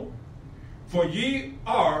your own? For ye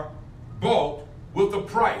are bought with a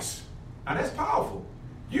price. Now that's powerful.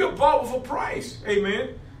 You're bought with a price.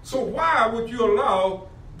 Amen. So why would you allow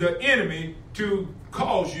the enemy to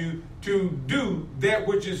cause you to do that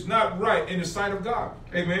which is not right in the sight of God?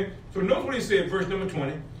 Amen. So notice what he said, verse number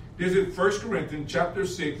 20. This is 1 Corinthians chapter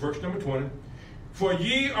 6, verse number 20. For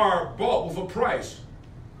ye are bought with a price.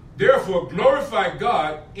 Therefore glorify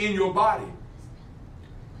God in your body.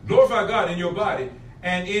 Glorify God in your body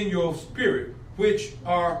and in your spirit, which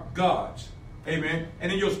are God's. Amen.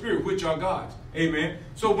 And in your spirit, which are God's. Amen.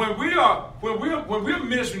 So when we're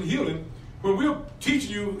ministering healing, when we're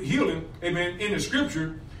teaching you healing, amen, in the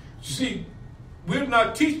scripture, you see, we're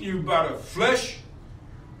not teaching you by the flesh.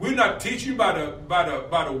 We're not teaching you by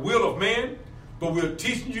the will of man, but we're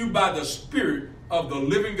teaching you by the spirit of the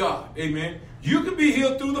living God. Amen. You can be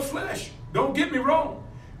healed through the flesh. Don't get me wrong.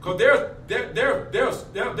 Because there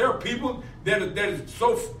are people that is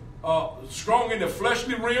so strong in the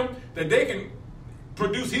fleshly realm that they can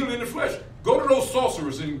produce healing in the flesh. Go to those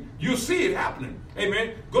sorcerers and you'll see it happening.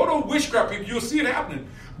 Amen. Go to witchcraft people, you'll see it happening.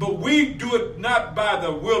 But we do it not by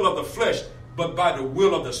the will of the flesh, but by the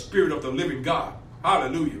will of the spirit of the living God.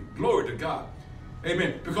 Hallelujah. Glory to God.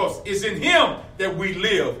 Amen. Because it's in him that we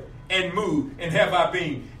live and move and have our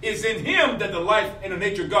being. It's in him that the life and the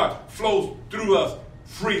nature of God flows through us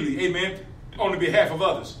freely. Amen. On the behalf of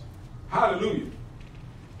others. Hallelujah.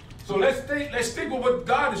 So let's stick with what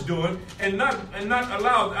God is doing and not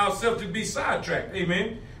allow ourselves to be sidetracked.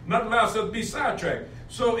 Amen. Not allow ourselves to be sidetracked.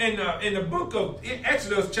 So in the book of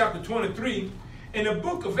Exodus chapter 23, in the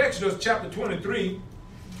book of Exodus chapter 23,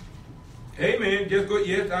 amen. Just go.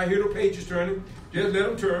 Yes, I hear the pages turning. Just let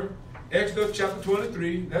them turn. Exodus chapter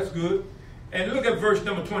 23. That's good. And look at verse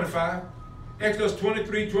number 25. Exodus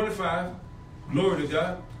 23:25. Glory to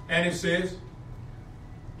God. And it says,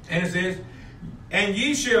 and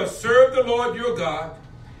ye shall serve the Lord your God,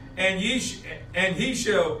 and he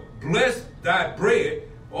shall bless thy bread.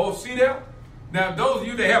 Oh, see that? Now, those of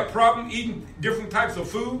you that have problem eating different types of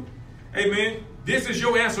food, amen, this is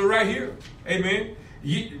your answer right here. Amen.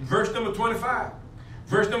 Verse number 25.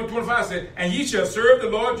 Verse number 25 says, and ye shall serve the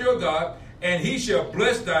Lord your God, and he shall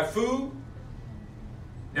bless thy food.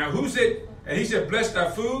 Now, who said, and he shall bless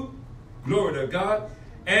thy food, glory to God,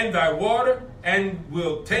 and thy water, and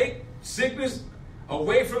will take sickness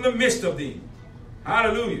away from the midst of thee.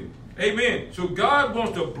 Hallelujah. Amen. So God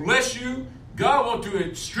wants to bless you. God wants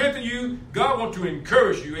to strengthen you. God wants to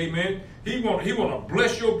encourage you. Amen. He want to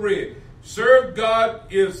bless your bread. Serving God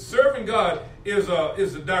is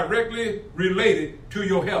directly related to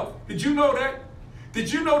your health. Did you know that?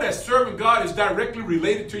 Did you know that serving God is directly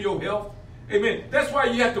related to your health? Amen. That's why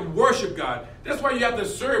you have to worship God. That's why you have to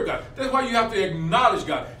serve God. That's why you have to acknowledge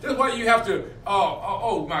God. That's why you have to,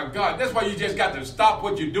 oh my God. That's why you just got to stop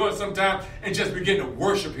what you're doing sometimes and just begin to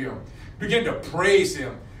worship Him. Begin to praise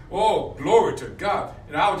Him. Oh, glory to God.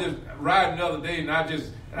 And I was just riding the other day and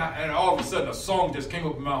all of a sudden a song just came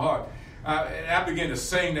up in my heart. And I began to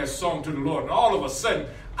sing that song to the Lord. And all of a sudden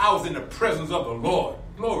I was in the presence of the Lord.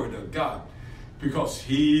 Glory to God. Because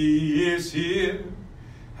He is here.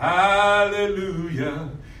 Hallelujah.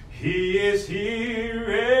 He is here.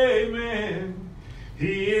 Amen.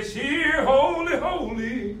 He is here. Holy,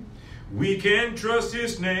 holy. We can trust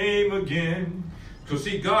His name again. Because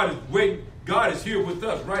see, God is waiting. God is here with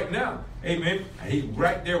us right now. Amen. And He's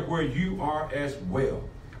right there where you are as well.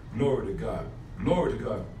 Glory to God. Glory to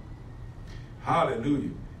God. Hallelujah.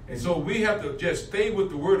 And so we have to just stay with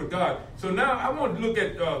the Word of God. So now I want to look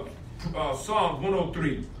at Psalms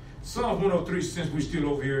 103. Psalm 103, since we're still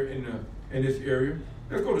over here in this area.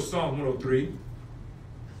 Let's go to Psalm 103.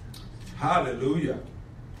 Hallelujah.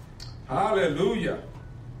 Hallelujah.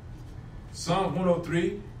 Psalm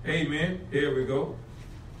 103. Amen. Here we go.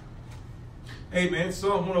 Amen.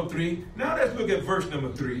 Psalm 103. Now let's look at verse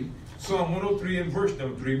number 3. Psalm 103 and verse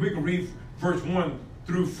number 3. We can read verse 1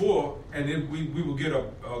 through 4, and then we will get a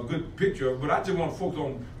good picture. But I just want to focus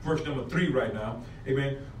on verse number 3 right now.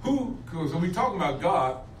 Amen. So we're talking about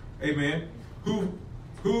God. Amen. Who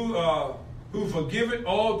forgiveth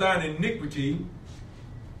all thine iniquity,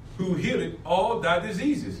 who healeth all thy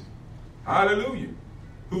diseases. Hallelujah.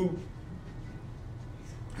 Who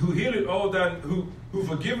healeth all thine, who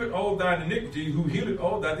forgiveth all thine iniquity, who healeth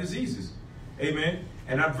all thy diseases. Amen.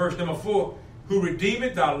 And at verse number 4, who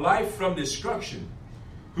redeemeth thy life from destruction.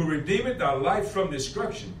 Who redeemeth thy life from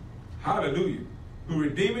destruction. Hallelujah. Who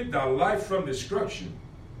redeemeth thy life from destruction.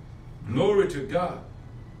 Glory to God.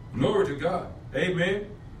 Glory to God. Amen.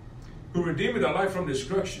 Who redeemeth thy life from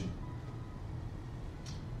destruction.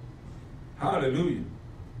 Hallelujah.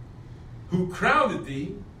 Who crowned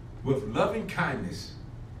thee with loving kindness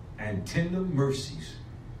and tender mercies.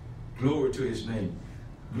 Glory to His name.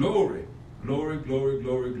 Glory, glory, glory,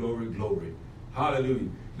 glory, glory, glory. Hallelujah.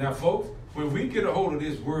 Now, folks, when we get a hold of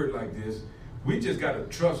this word like this, we just got to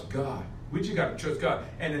trust God. We just got to trust God.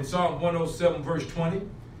 And in Psalm 107, verse 20,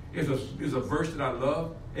 is a verse that I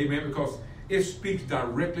love. Amen. Because it speaks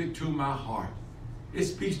directly to my heart. It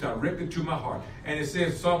speaks directly to my heart. And it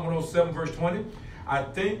says, Psalm 107, verse 20, I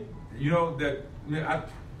think, that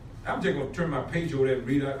I'm just going to turn my page over there and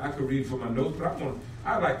read. I could read from my notes, but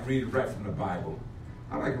I like to read it right from the Bible.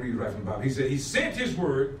 I like to read it right from the Bible. He said, He sent His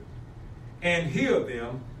word and healed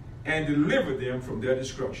them and delivered them from their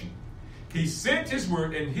destruction. He sent His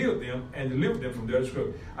word and healed them and delivered them from their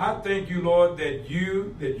destruction. I thank you, Lord, that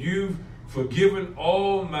you've forgiven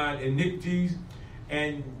all my iniquities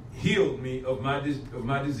and healed me of my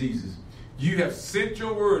diseases. You have sent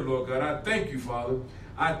your word, Lord God. I thank you, Father.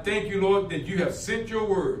 I thank you, Lord, that you have sent your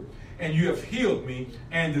word and you have healed me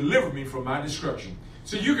and delivered me from my destruction.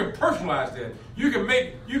 So you can personalize that. It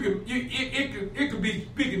could be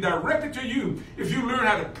speaking directly to you if you learn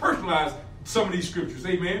how to personalize some of these scriptures.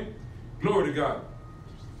 Amen. Glory to God.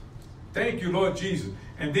 Thank you, Lord Jesus.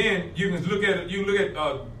 And then you can look at it. You look at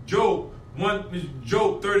Job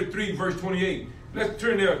 33, verse 28. Let's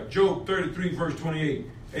turn there. Job 33, verse 28.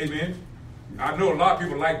 Amen. I know a lot of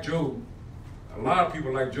people like Job. A lot of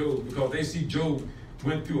people like Job because they see Job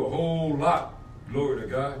went through a whole lot. Glory to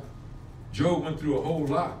God. Job went through a whole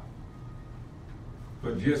lot.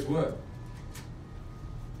 But guess what?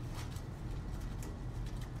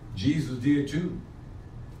 Jesus did too.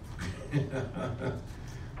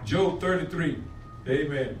 Job 33,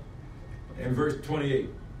 amen, and verse 28.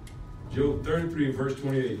 Job 33, verse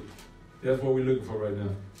 28. That's what we're looking for right now.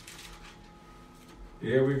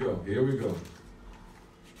 Here we go. Here we go.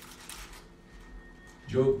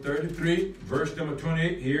 Job 33, verse number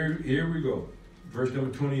 28. Here we go. Verse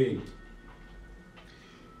number 28.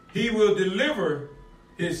 He will deliver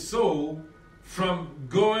his soul from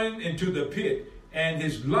going into the pit, and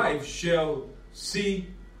his life shall see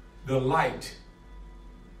the light.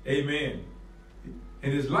 Amen.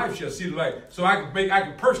 And his life shall see the light. So I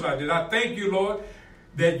can personalize it. I thank you, Lord,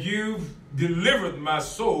 that you've delivered my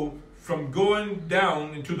soul from going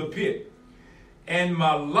down into the pit, and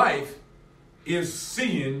my life is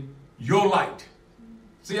seeing your light.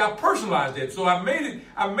 See, I personalized that. So I made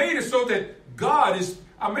it so that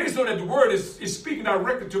I made it so that the word is speaking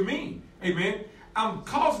directly to me. Amen. I'm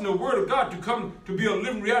causing the word of God to come to be a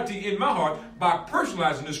living reality in my heart by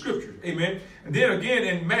personalizing the scriptures. Amen. And then again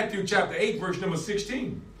in Matthew chapter 8, verse number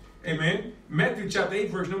 16. Amen. Matthew chapter 8,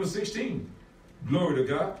 verse number 16. Glory to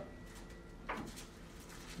God.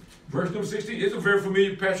 Verse number 16. It's a very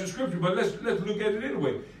familiar passage of scripture, but let's look at it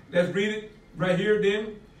anyway. Let's read it right here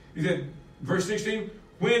then. He said, verse 16,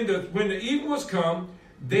 when the evening was come,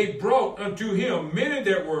 they brought unto him many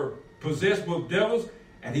that were possessed with devils,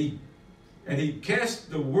 and he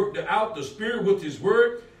cast out the spirit with his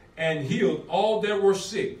word, and healed all that were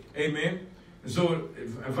sick. Amen. And so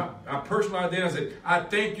if I personalized that, I said, I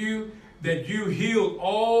thank you that you healed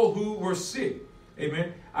all who were sick.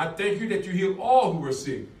 Amen. I thank you that you healed all who were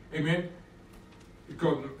sick. Amen.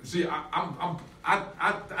 Because see,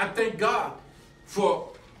 I thank God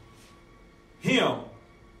for him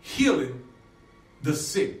healing the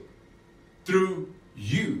sick through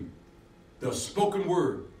you, the spoken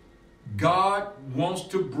word. God wants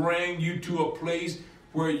to bring you to a place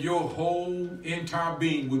where your whole entire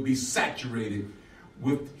being would be saturated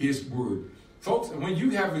with his word. Folks, when you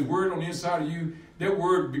have his word on the inside of you, that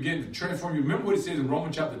word begins to transform you. Remember what it says in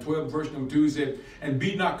Romans chapter 12, verse number 2. He said, and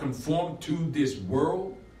be not conformed to this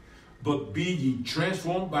world, but be ye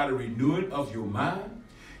transformed by the renewing of your mind.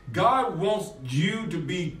 God wants you to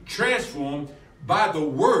be transformed by the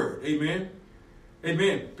word. Amen.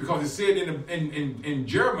 Amen. Because it said in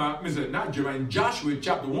Joshua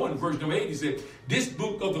chapter 1, verse number 8, he said, this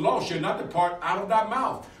book of the law shall not depart out of thy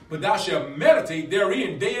mouth, but thou shalt meditate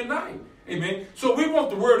therein day and night. Amen. So we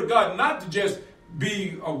want the word of God not to just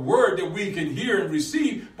be a word that we can hear and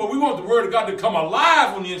receive, but we want the word of God to come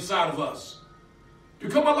alive on the inside of us. To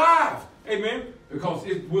come alive. Amen. Because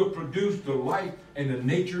it will produce the life and the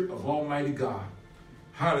nature of Almighty God.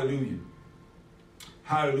 Hallelujah.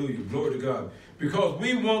 Hallelujah. Glory to God. Because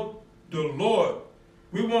we want the Lord.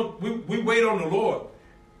 We wait on the Lord.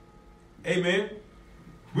 Amen.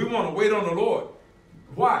 We want to wait on the Lord.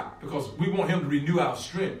 Why? Because we want him to renew our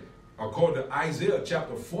strength. According to Isaiah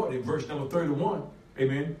chapter 40, verse number 31.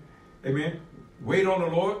 Amen. Amen. Wait on the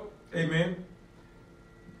Lord. Amen.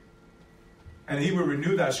 And he will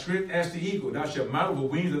renew thy strength as the eagle. Thou shalt mount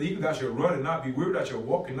with wings of the eagle. Thou shalt run and not be weary. Thou shalt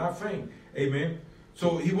walk and not faint. Amen.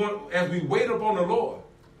 So as we wait upon the Lord,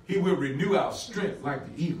 he will renew our strength like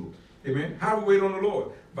the eagle. Amen. How do we wait on the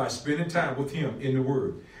Lord? By spending time with him in the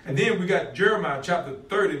word. And then we got Jeremiah chapter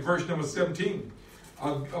 30, verse number 17.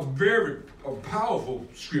 A very powerful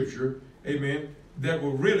scripture, amen, that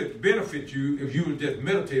will really benefit you if you would just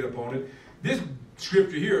meditate upon it. This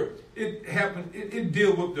scripture here, it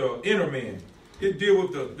deals with the inner man. It deals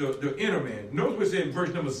with the inner man. Notice what it says in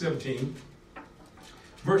verse number 17.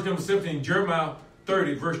 Verse number 17, Jeremiah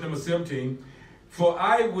 30, verse number 17. For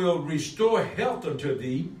I will restore health unto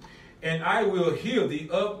thee, and I will heal thee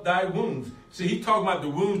of thy wounds. See, he's talking about the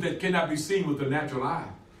wounds that cannot be seen with the natural eye.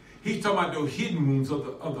 He's talking about the hidden wounds of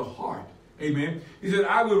the heart. Amen. He said,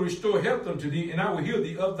 I will restore health unto thee, and I will heal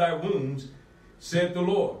thee of thy wounds, said the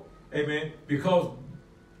Lord. Amen. Because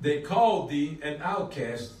they called thee an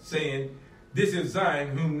outcast, saying, this is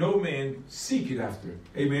Zion, whom no man seeketh after.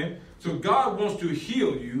 Amen. So God wants to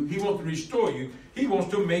heal you. He wants to restore you. He wants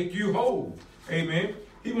to make you whole. Amen.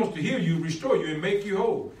 He wants to heal you, restore you, and make you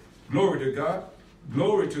whole. Glory to God.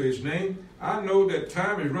 Glory to his name. I know that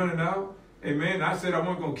time is running out. Amen. I said I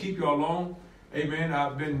wasn't going to keep y'all long. Amen.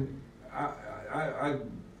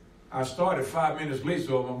 I started 5 minutes late,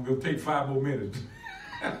 so I'm going to take 5 more minutes.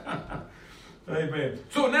 Amen.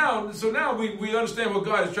 So now we understand what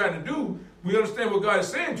God is trying to do. We understand what God is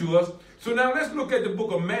saying to us. So now let's look at the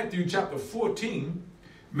book of Matthew chapter 14.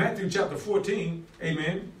 Matthew chapter 14,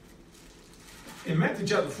 amen. In Matthew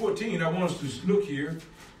chapter 14, I want us to look here,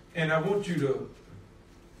 and I want you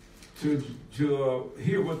to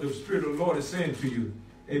hear what the Spirit of the Lord is saying to you.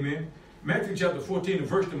 Amen. Matthew chapter 14 and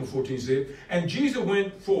verse number 14 says, and Jesus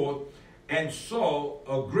went forth and saw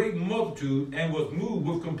a great multitude and was moved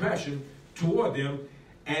with compassion toward them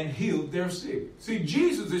and healed their sick. See,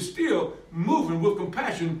 Jesus is still moving with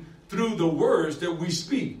compassion through the words that we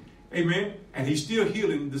speak. Amen. And he's still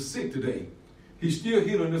healing the sick today. He's still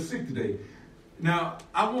healing the sick today. Now,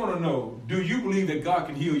 I want to know, do you believe that God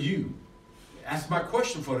can heal you? That's my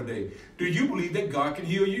question for today. Do you believe that God can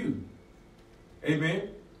heal you? Amen.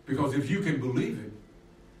 Because if you can believe it,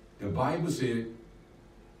 the Bible said,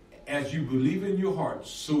 as you believe in your heart,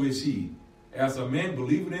 so is he. As a man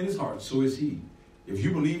believing in his heart, so is he. If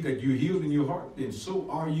you believe that you're healed in your heart, then so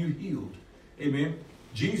are you healed. Amen.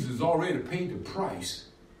 Jesus already paid the price.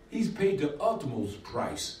 He's paid the utmost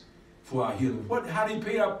price for our healing. How did he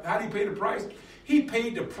pay the price? He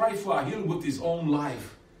paid the price for our healing with his own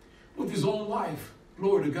life. With his own life.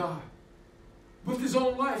 Glory to God. With his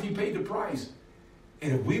own life, he paid the price.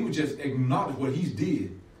 And if we would just acknowledge what he's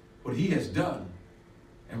did, what he has done,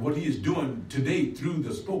 and what he is doing today through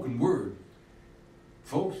the spoken word,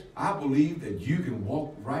 folks, I believe that you can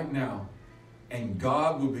walk right now and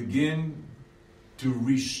God will begin to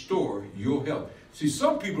restore your health. See,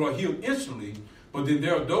 some people are healed instantly, but then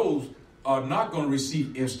there are those who are not going to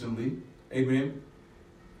receive instantly. Amen.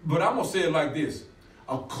 But I'm going to say it like this.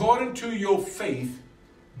 According to your faith,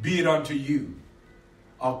 be it unto you.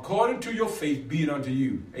 According to your faith, be it unto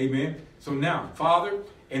you. Amen. So now, Father,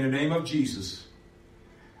 in the name of Jesus,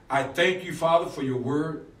 I thank you, Father, for your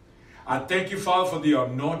word. I thank you, Father, for the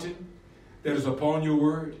anointing that is upon your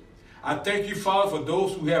word. I thank you, Father, for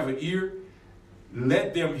those who have an ear.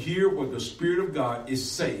 Let them hear what the Spirit of God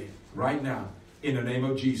is saying right now in the name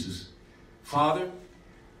of Jesus. Father,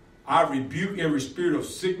 I rebuke every spirit of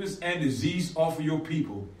sickness and disease off of your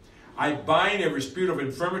people. I bind every spirit of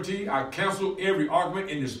infirmity. I cancel every argument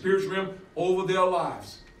in the spiritual realm over their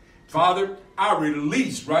lives. Father, I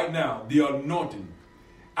release right now the anointing.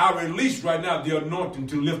 I release right now the anointing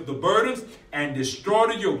to lift the burdens and destroy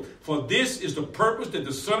the yoke. For this is the purpose that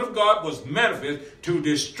the Son of God was manifest to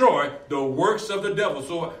destroy the works of the devil.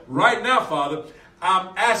 So right now, Father,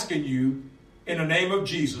 I'm asking you in the name of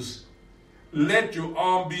Jesus, let your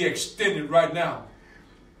arm be extended right now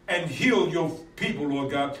and heal your people,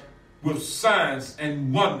 Lord God, with signs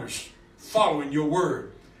and wonders following your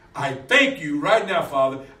word. I thank you right now,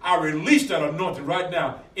 Father. I release that anointing right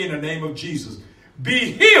now in the name of Jesus.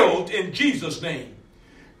 Be healed in Jesus' name.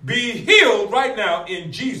 Be healed right now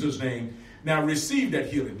in Jesus' name. Now receive that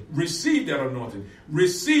healing. Receive that anointing.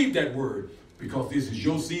 Receive that word, because this is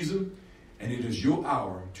your season and it is your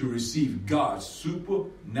hour to receive God's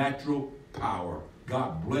supernatural power.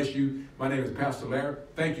 God bless you. My name is Pastor Larry.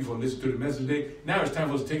 Thank you for listening to the message today. Now it's time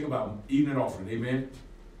for us to think about eating an offering. Amen.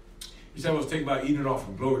 It's time for us to think about eating an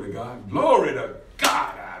offering. Glory to God. Glory to God.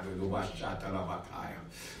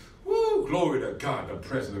 Woo, glory to God. The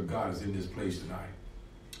presence of God is in this place tonight.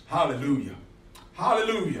 Hallelujah.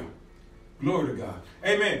 Hallelujah. Glory to God.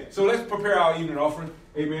 Amen. So let's prepare our evening offering.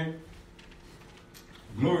 Amen.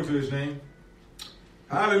 Glory to his name.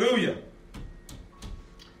 Hallelujah.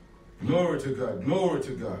 Glory to God. Glory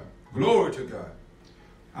to God. Glory to God.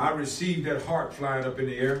 I receive that heart flying up in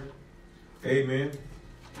the air. Amen.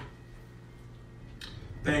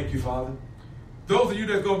 Thank you, Father. Those of you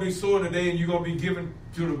that's going to be sowing today and you're going to be giving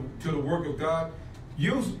to the work of God,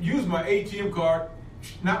 use my ATM card,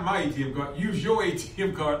 not my ATM card, use your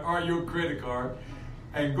ATM card or your credit card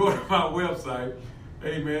and go to my website.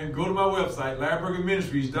 Amen. Go to my website,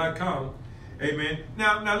 LarryBurgerMinistries.com. Amen.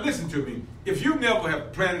 Now listen to me. If you never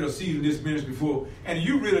have planted a seed in this ministry before and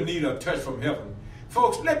you really need a touch from heaven,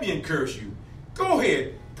 folks, let me encourage you. Go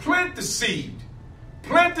ahead, plant the seed.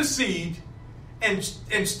 Plant the seed and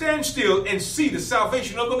stand still and see the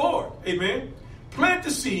salvation of the Lord. Amen. Plant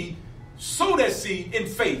the seed, sow that seed in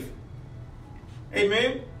faith.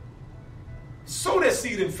 Amen. Sow that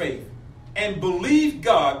seed in faith and believe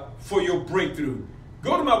God for your breakthrough.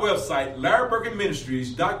 Go to my website,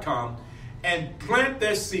 LarryBurgerMinistries.com, and plant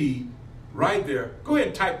that seed right there. Go ahead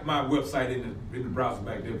and type my website in the browser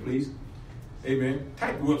back there, please. Amen.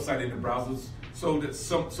 Type the website in the browser so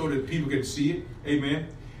that people can see it. Amen.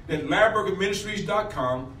 Then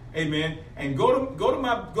LarryBurgerMinistries.com. Amen. And go to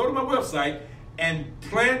my website and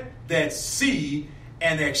plant that seed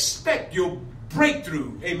and expect your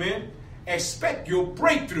breakthrough. Amen. Expect your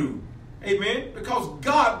breakthrough. Amen. Because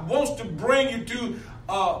God wants to bring you to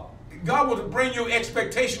God wants to bring your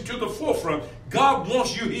expectation to the forefront. God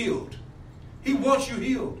wants you healed. He wants you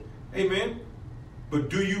healed. Amen. But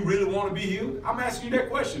do you really want to be healed? I'm asking you that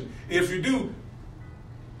question. If you do,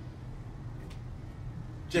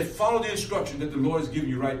 just follow the instruction that the Lord is giving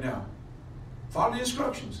you right now. Follow the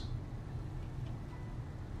instructions.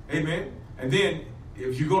 Amen. And then,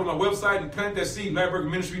 if you go to my website and plant that seed,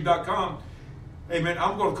 LarryBurgerMinistry.com, amen,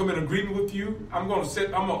 I'm going to come in agreement with you. I'm going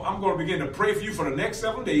to begin to pray for you for the next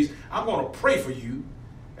 7 days. I'm going to pray for you.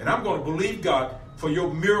 And I'm going to believe God for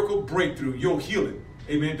your miracle breakthrough, your healing.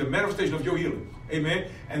 Amen. The manifestation of your healing. Amen.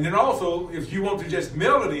 And then also, if you want to just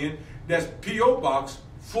mail it in, that's P.O. Box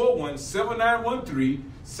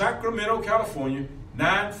 417913, Sacramento, California,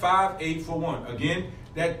 95841. Again,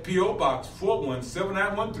 that P.O. Box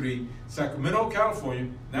 417913, Sacramento, California,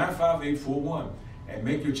 95841. And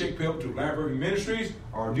make your check payable to Larry Burger Ministries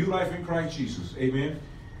or New Life in Christ Jesus. Amen.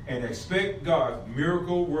 And expect God's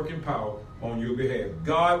miracle working power on your behalf.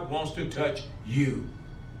 God wants to touch you.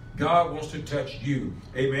 God wants to touch you.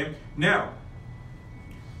 Amen. Now,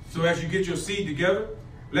 so as you get your seed together,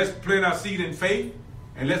 let's plant our seed in faith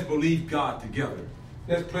and let's believe God together.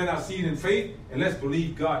 Let's plant our seed in faith and let's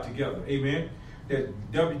believe God together. Amen. That's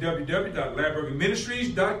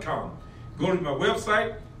www.LarryBurgerMinistries.com. Go to my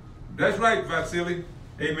website. That's right, Vasily.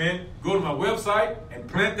 Amen. Go to my website and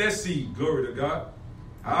plant that seed. Glory to God.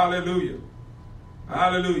 Hallelujah.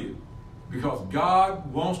 Hallelujah. Because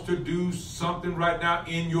God wants to do something right now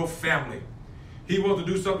in your family. He wants to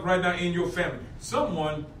do something right now in your family.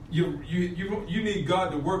 Someone, you need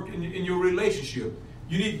God to work in your relationship.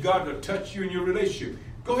 You need God to touch you in your relationship.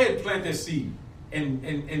 Go ahead and plant that seed and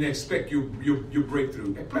expect your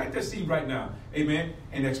breakthrough. And plant that seed right now. Amen.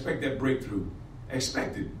 And expect that breakthrough.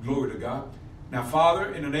 Expect it. Glory to God. Now,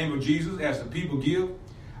 Father, in the name of Jesus, as the people give,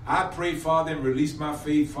 I pray, Father, and release my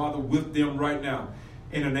faith, Father, with them right now.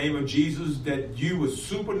 In the name of Jesus, that you would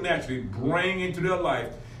supernaturally bring into their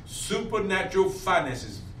life supernatural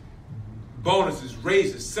finances, bonuses,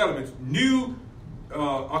 raises, settlements, new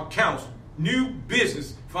accounts, new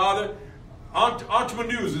business. Father,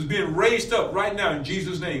 entrepreneurs is being raised up right now in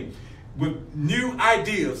Jesus' name with new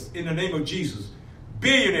ideas in the name of Jesus.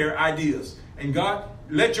 Billionaire ideas. And God,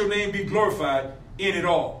 let your name be glorified in it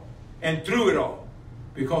all and through it all.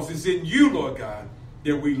 Because it's in you, Lord God,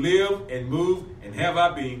 that we live and move and have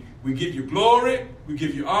our being. We give you glory, we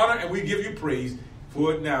give you honor, and we give you praise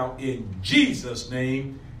for it now in Jesus'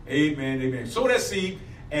 name. Amen, amen. Sow that seed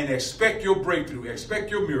and expect your breakthrough.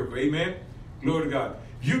 Expect your miracle. Amen. Glory to God.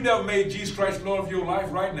 You never made Jesus Christ Lord of your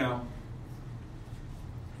life right now.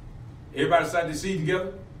 Everybody decided to seed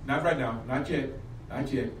together? Not right now. Not yet.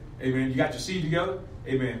 Not yet. Amen. You got your seed together?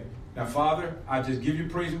 Amen. Now, Father, I just give you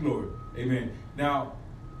praise and glory. Amen. Now,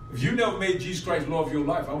 if you never made Jesus Christ Lord of your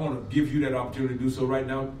life, I want to give you that opportunity to do so right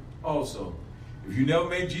now also. If you never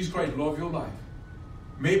made Jesus Christ Lord of your life,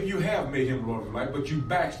 maybe you have made him Lord of your life, but you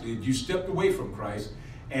backslid, you stepped away from Christ,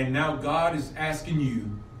 and now God is asking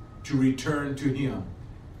you to return to him.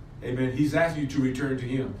 Amen. He's asking you to return to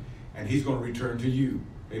him, and he's going to return to you.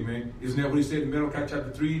 Amen. Isn't that what he said in Malachi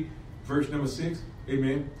chapter 3, verse number 6?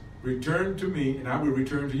 Amen. Return to me, and I will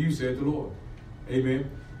return to you, said the Lord.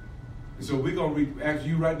 Amen. And so we're going to ask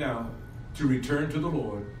you right now to return to the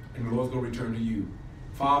Lord, and the Lord's going to return to you.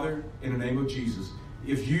 Father, in the name of Jesus,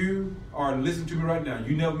 if you are listening to me right now,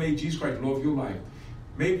 you never made Jesus Christ Lord of your life.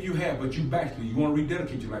 Maybe you have, but you backslid. You want to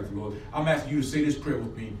rededicate your life to the Lord. I'm asking you to say this prayer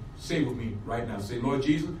with me. Say it with me right now. Say, Lord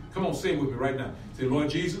Jesus, come on, say it with me right now. Say,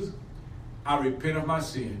 Lord Jesus, I repent of my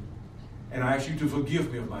sin, and I ask you to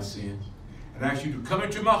forgive me of my sins. And I ask you to come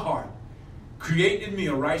into my heart, create in me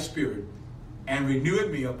a right spirit, and renew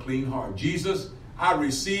in me a clean heart. Jesus, I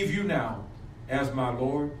receive you now as my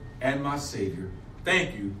Lord and my Savior.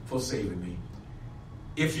 Thank you for saving me.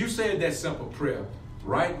 If you said that simple prayer,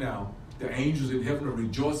 right now, the angels in heaven are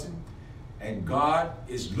rejoicing, and God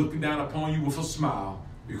is looking down upon you with a smile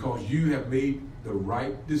because you have made the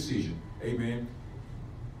right decision. Amen.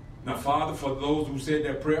 Now, Father, for those who said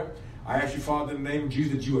that prayer, I ask you, Father, in the name of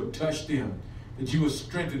Jesus, that you would touch them, that you would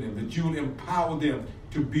strengthen them, that you would empower them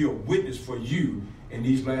to be a witness for you in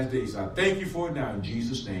these last days. I thank you for it now in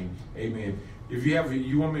Jesus' name. Amen. If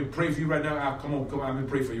you want me to pray for you right now, come on, I'm going to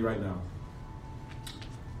pray for you right now.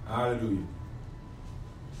 Hallelujah.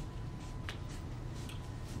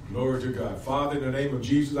 Glory to God. Father, in the name of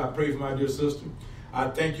Jesus, I pray for my dear sister. I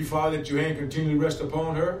thank you, Father, that your hand continually rests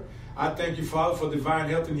upon her. I thank you, Father, for divine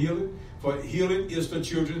health and healing. For healing is the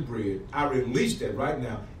children's bread. I release that right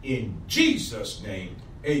now in Jesus' name.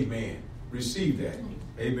 Amen. Receive that.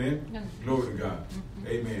 Amen. Glory to God.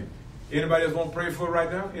 Amen. Anybody else want to pray for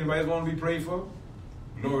right now? Anybody else want to be prayed for?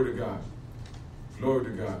 Glory to God. Glory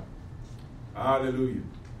to God. Hallelujah.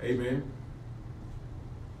 Amen.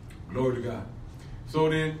 Glory to God. So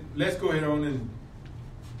then, let's go ahead on and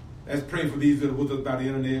let's pray for these that are with us by the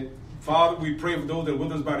internet. Father, we pray for those that are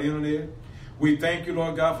with us by the internet. We thank you,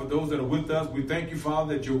 Lord God, for those that are with us. We thank you,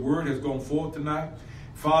 Father, that your word has gone forth tonight.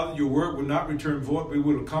 Father, your word will not return void, but it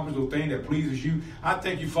will accomplish those things that pleases you. I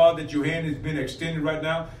thank you, Father, that your hand has been extended right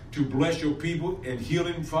now to bless your people and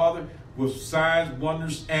healing, Father, with signs,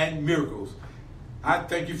 wonders, and miracles. I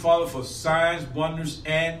thank you, Father, for signs, wonders,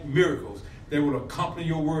 and miracles that will accompany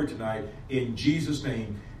your word tonight in Jesus'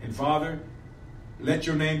 name. And Father, let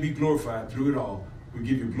your name be glorified through it all. We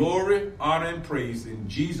give you glory, honor, and praise in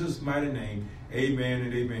Jesus' mighty name. Amen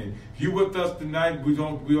and amen. If you're with us tonight, we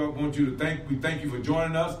want you to thank you for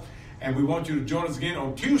joining us, and we want you to join us again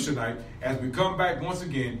on Tuesday night as we come back once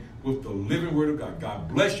again with the living word of God. God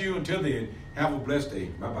bless you until then. Have a blessed day.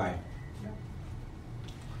 Bye-bye.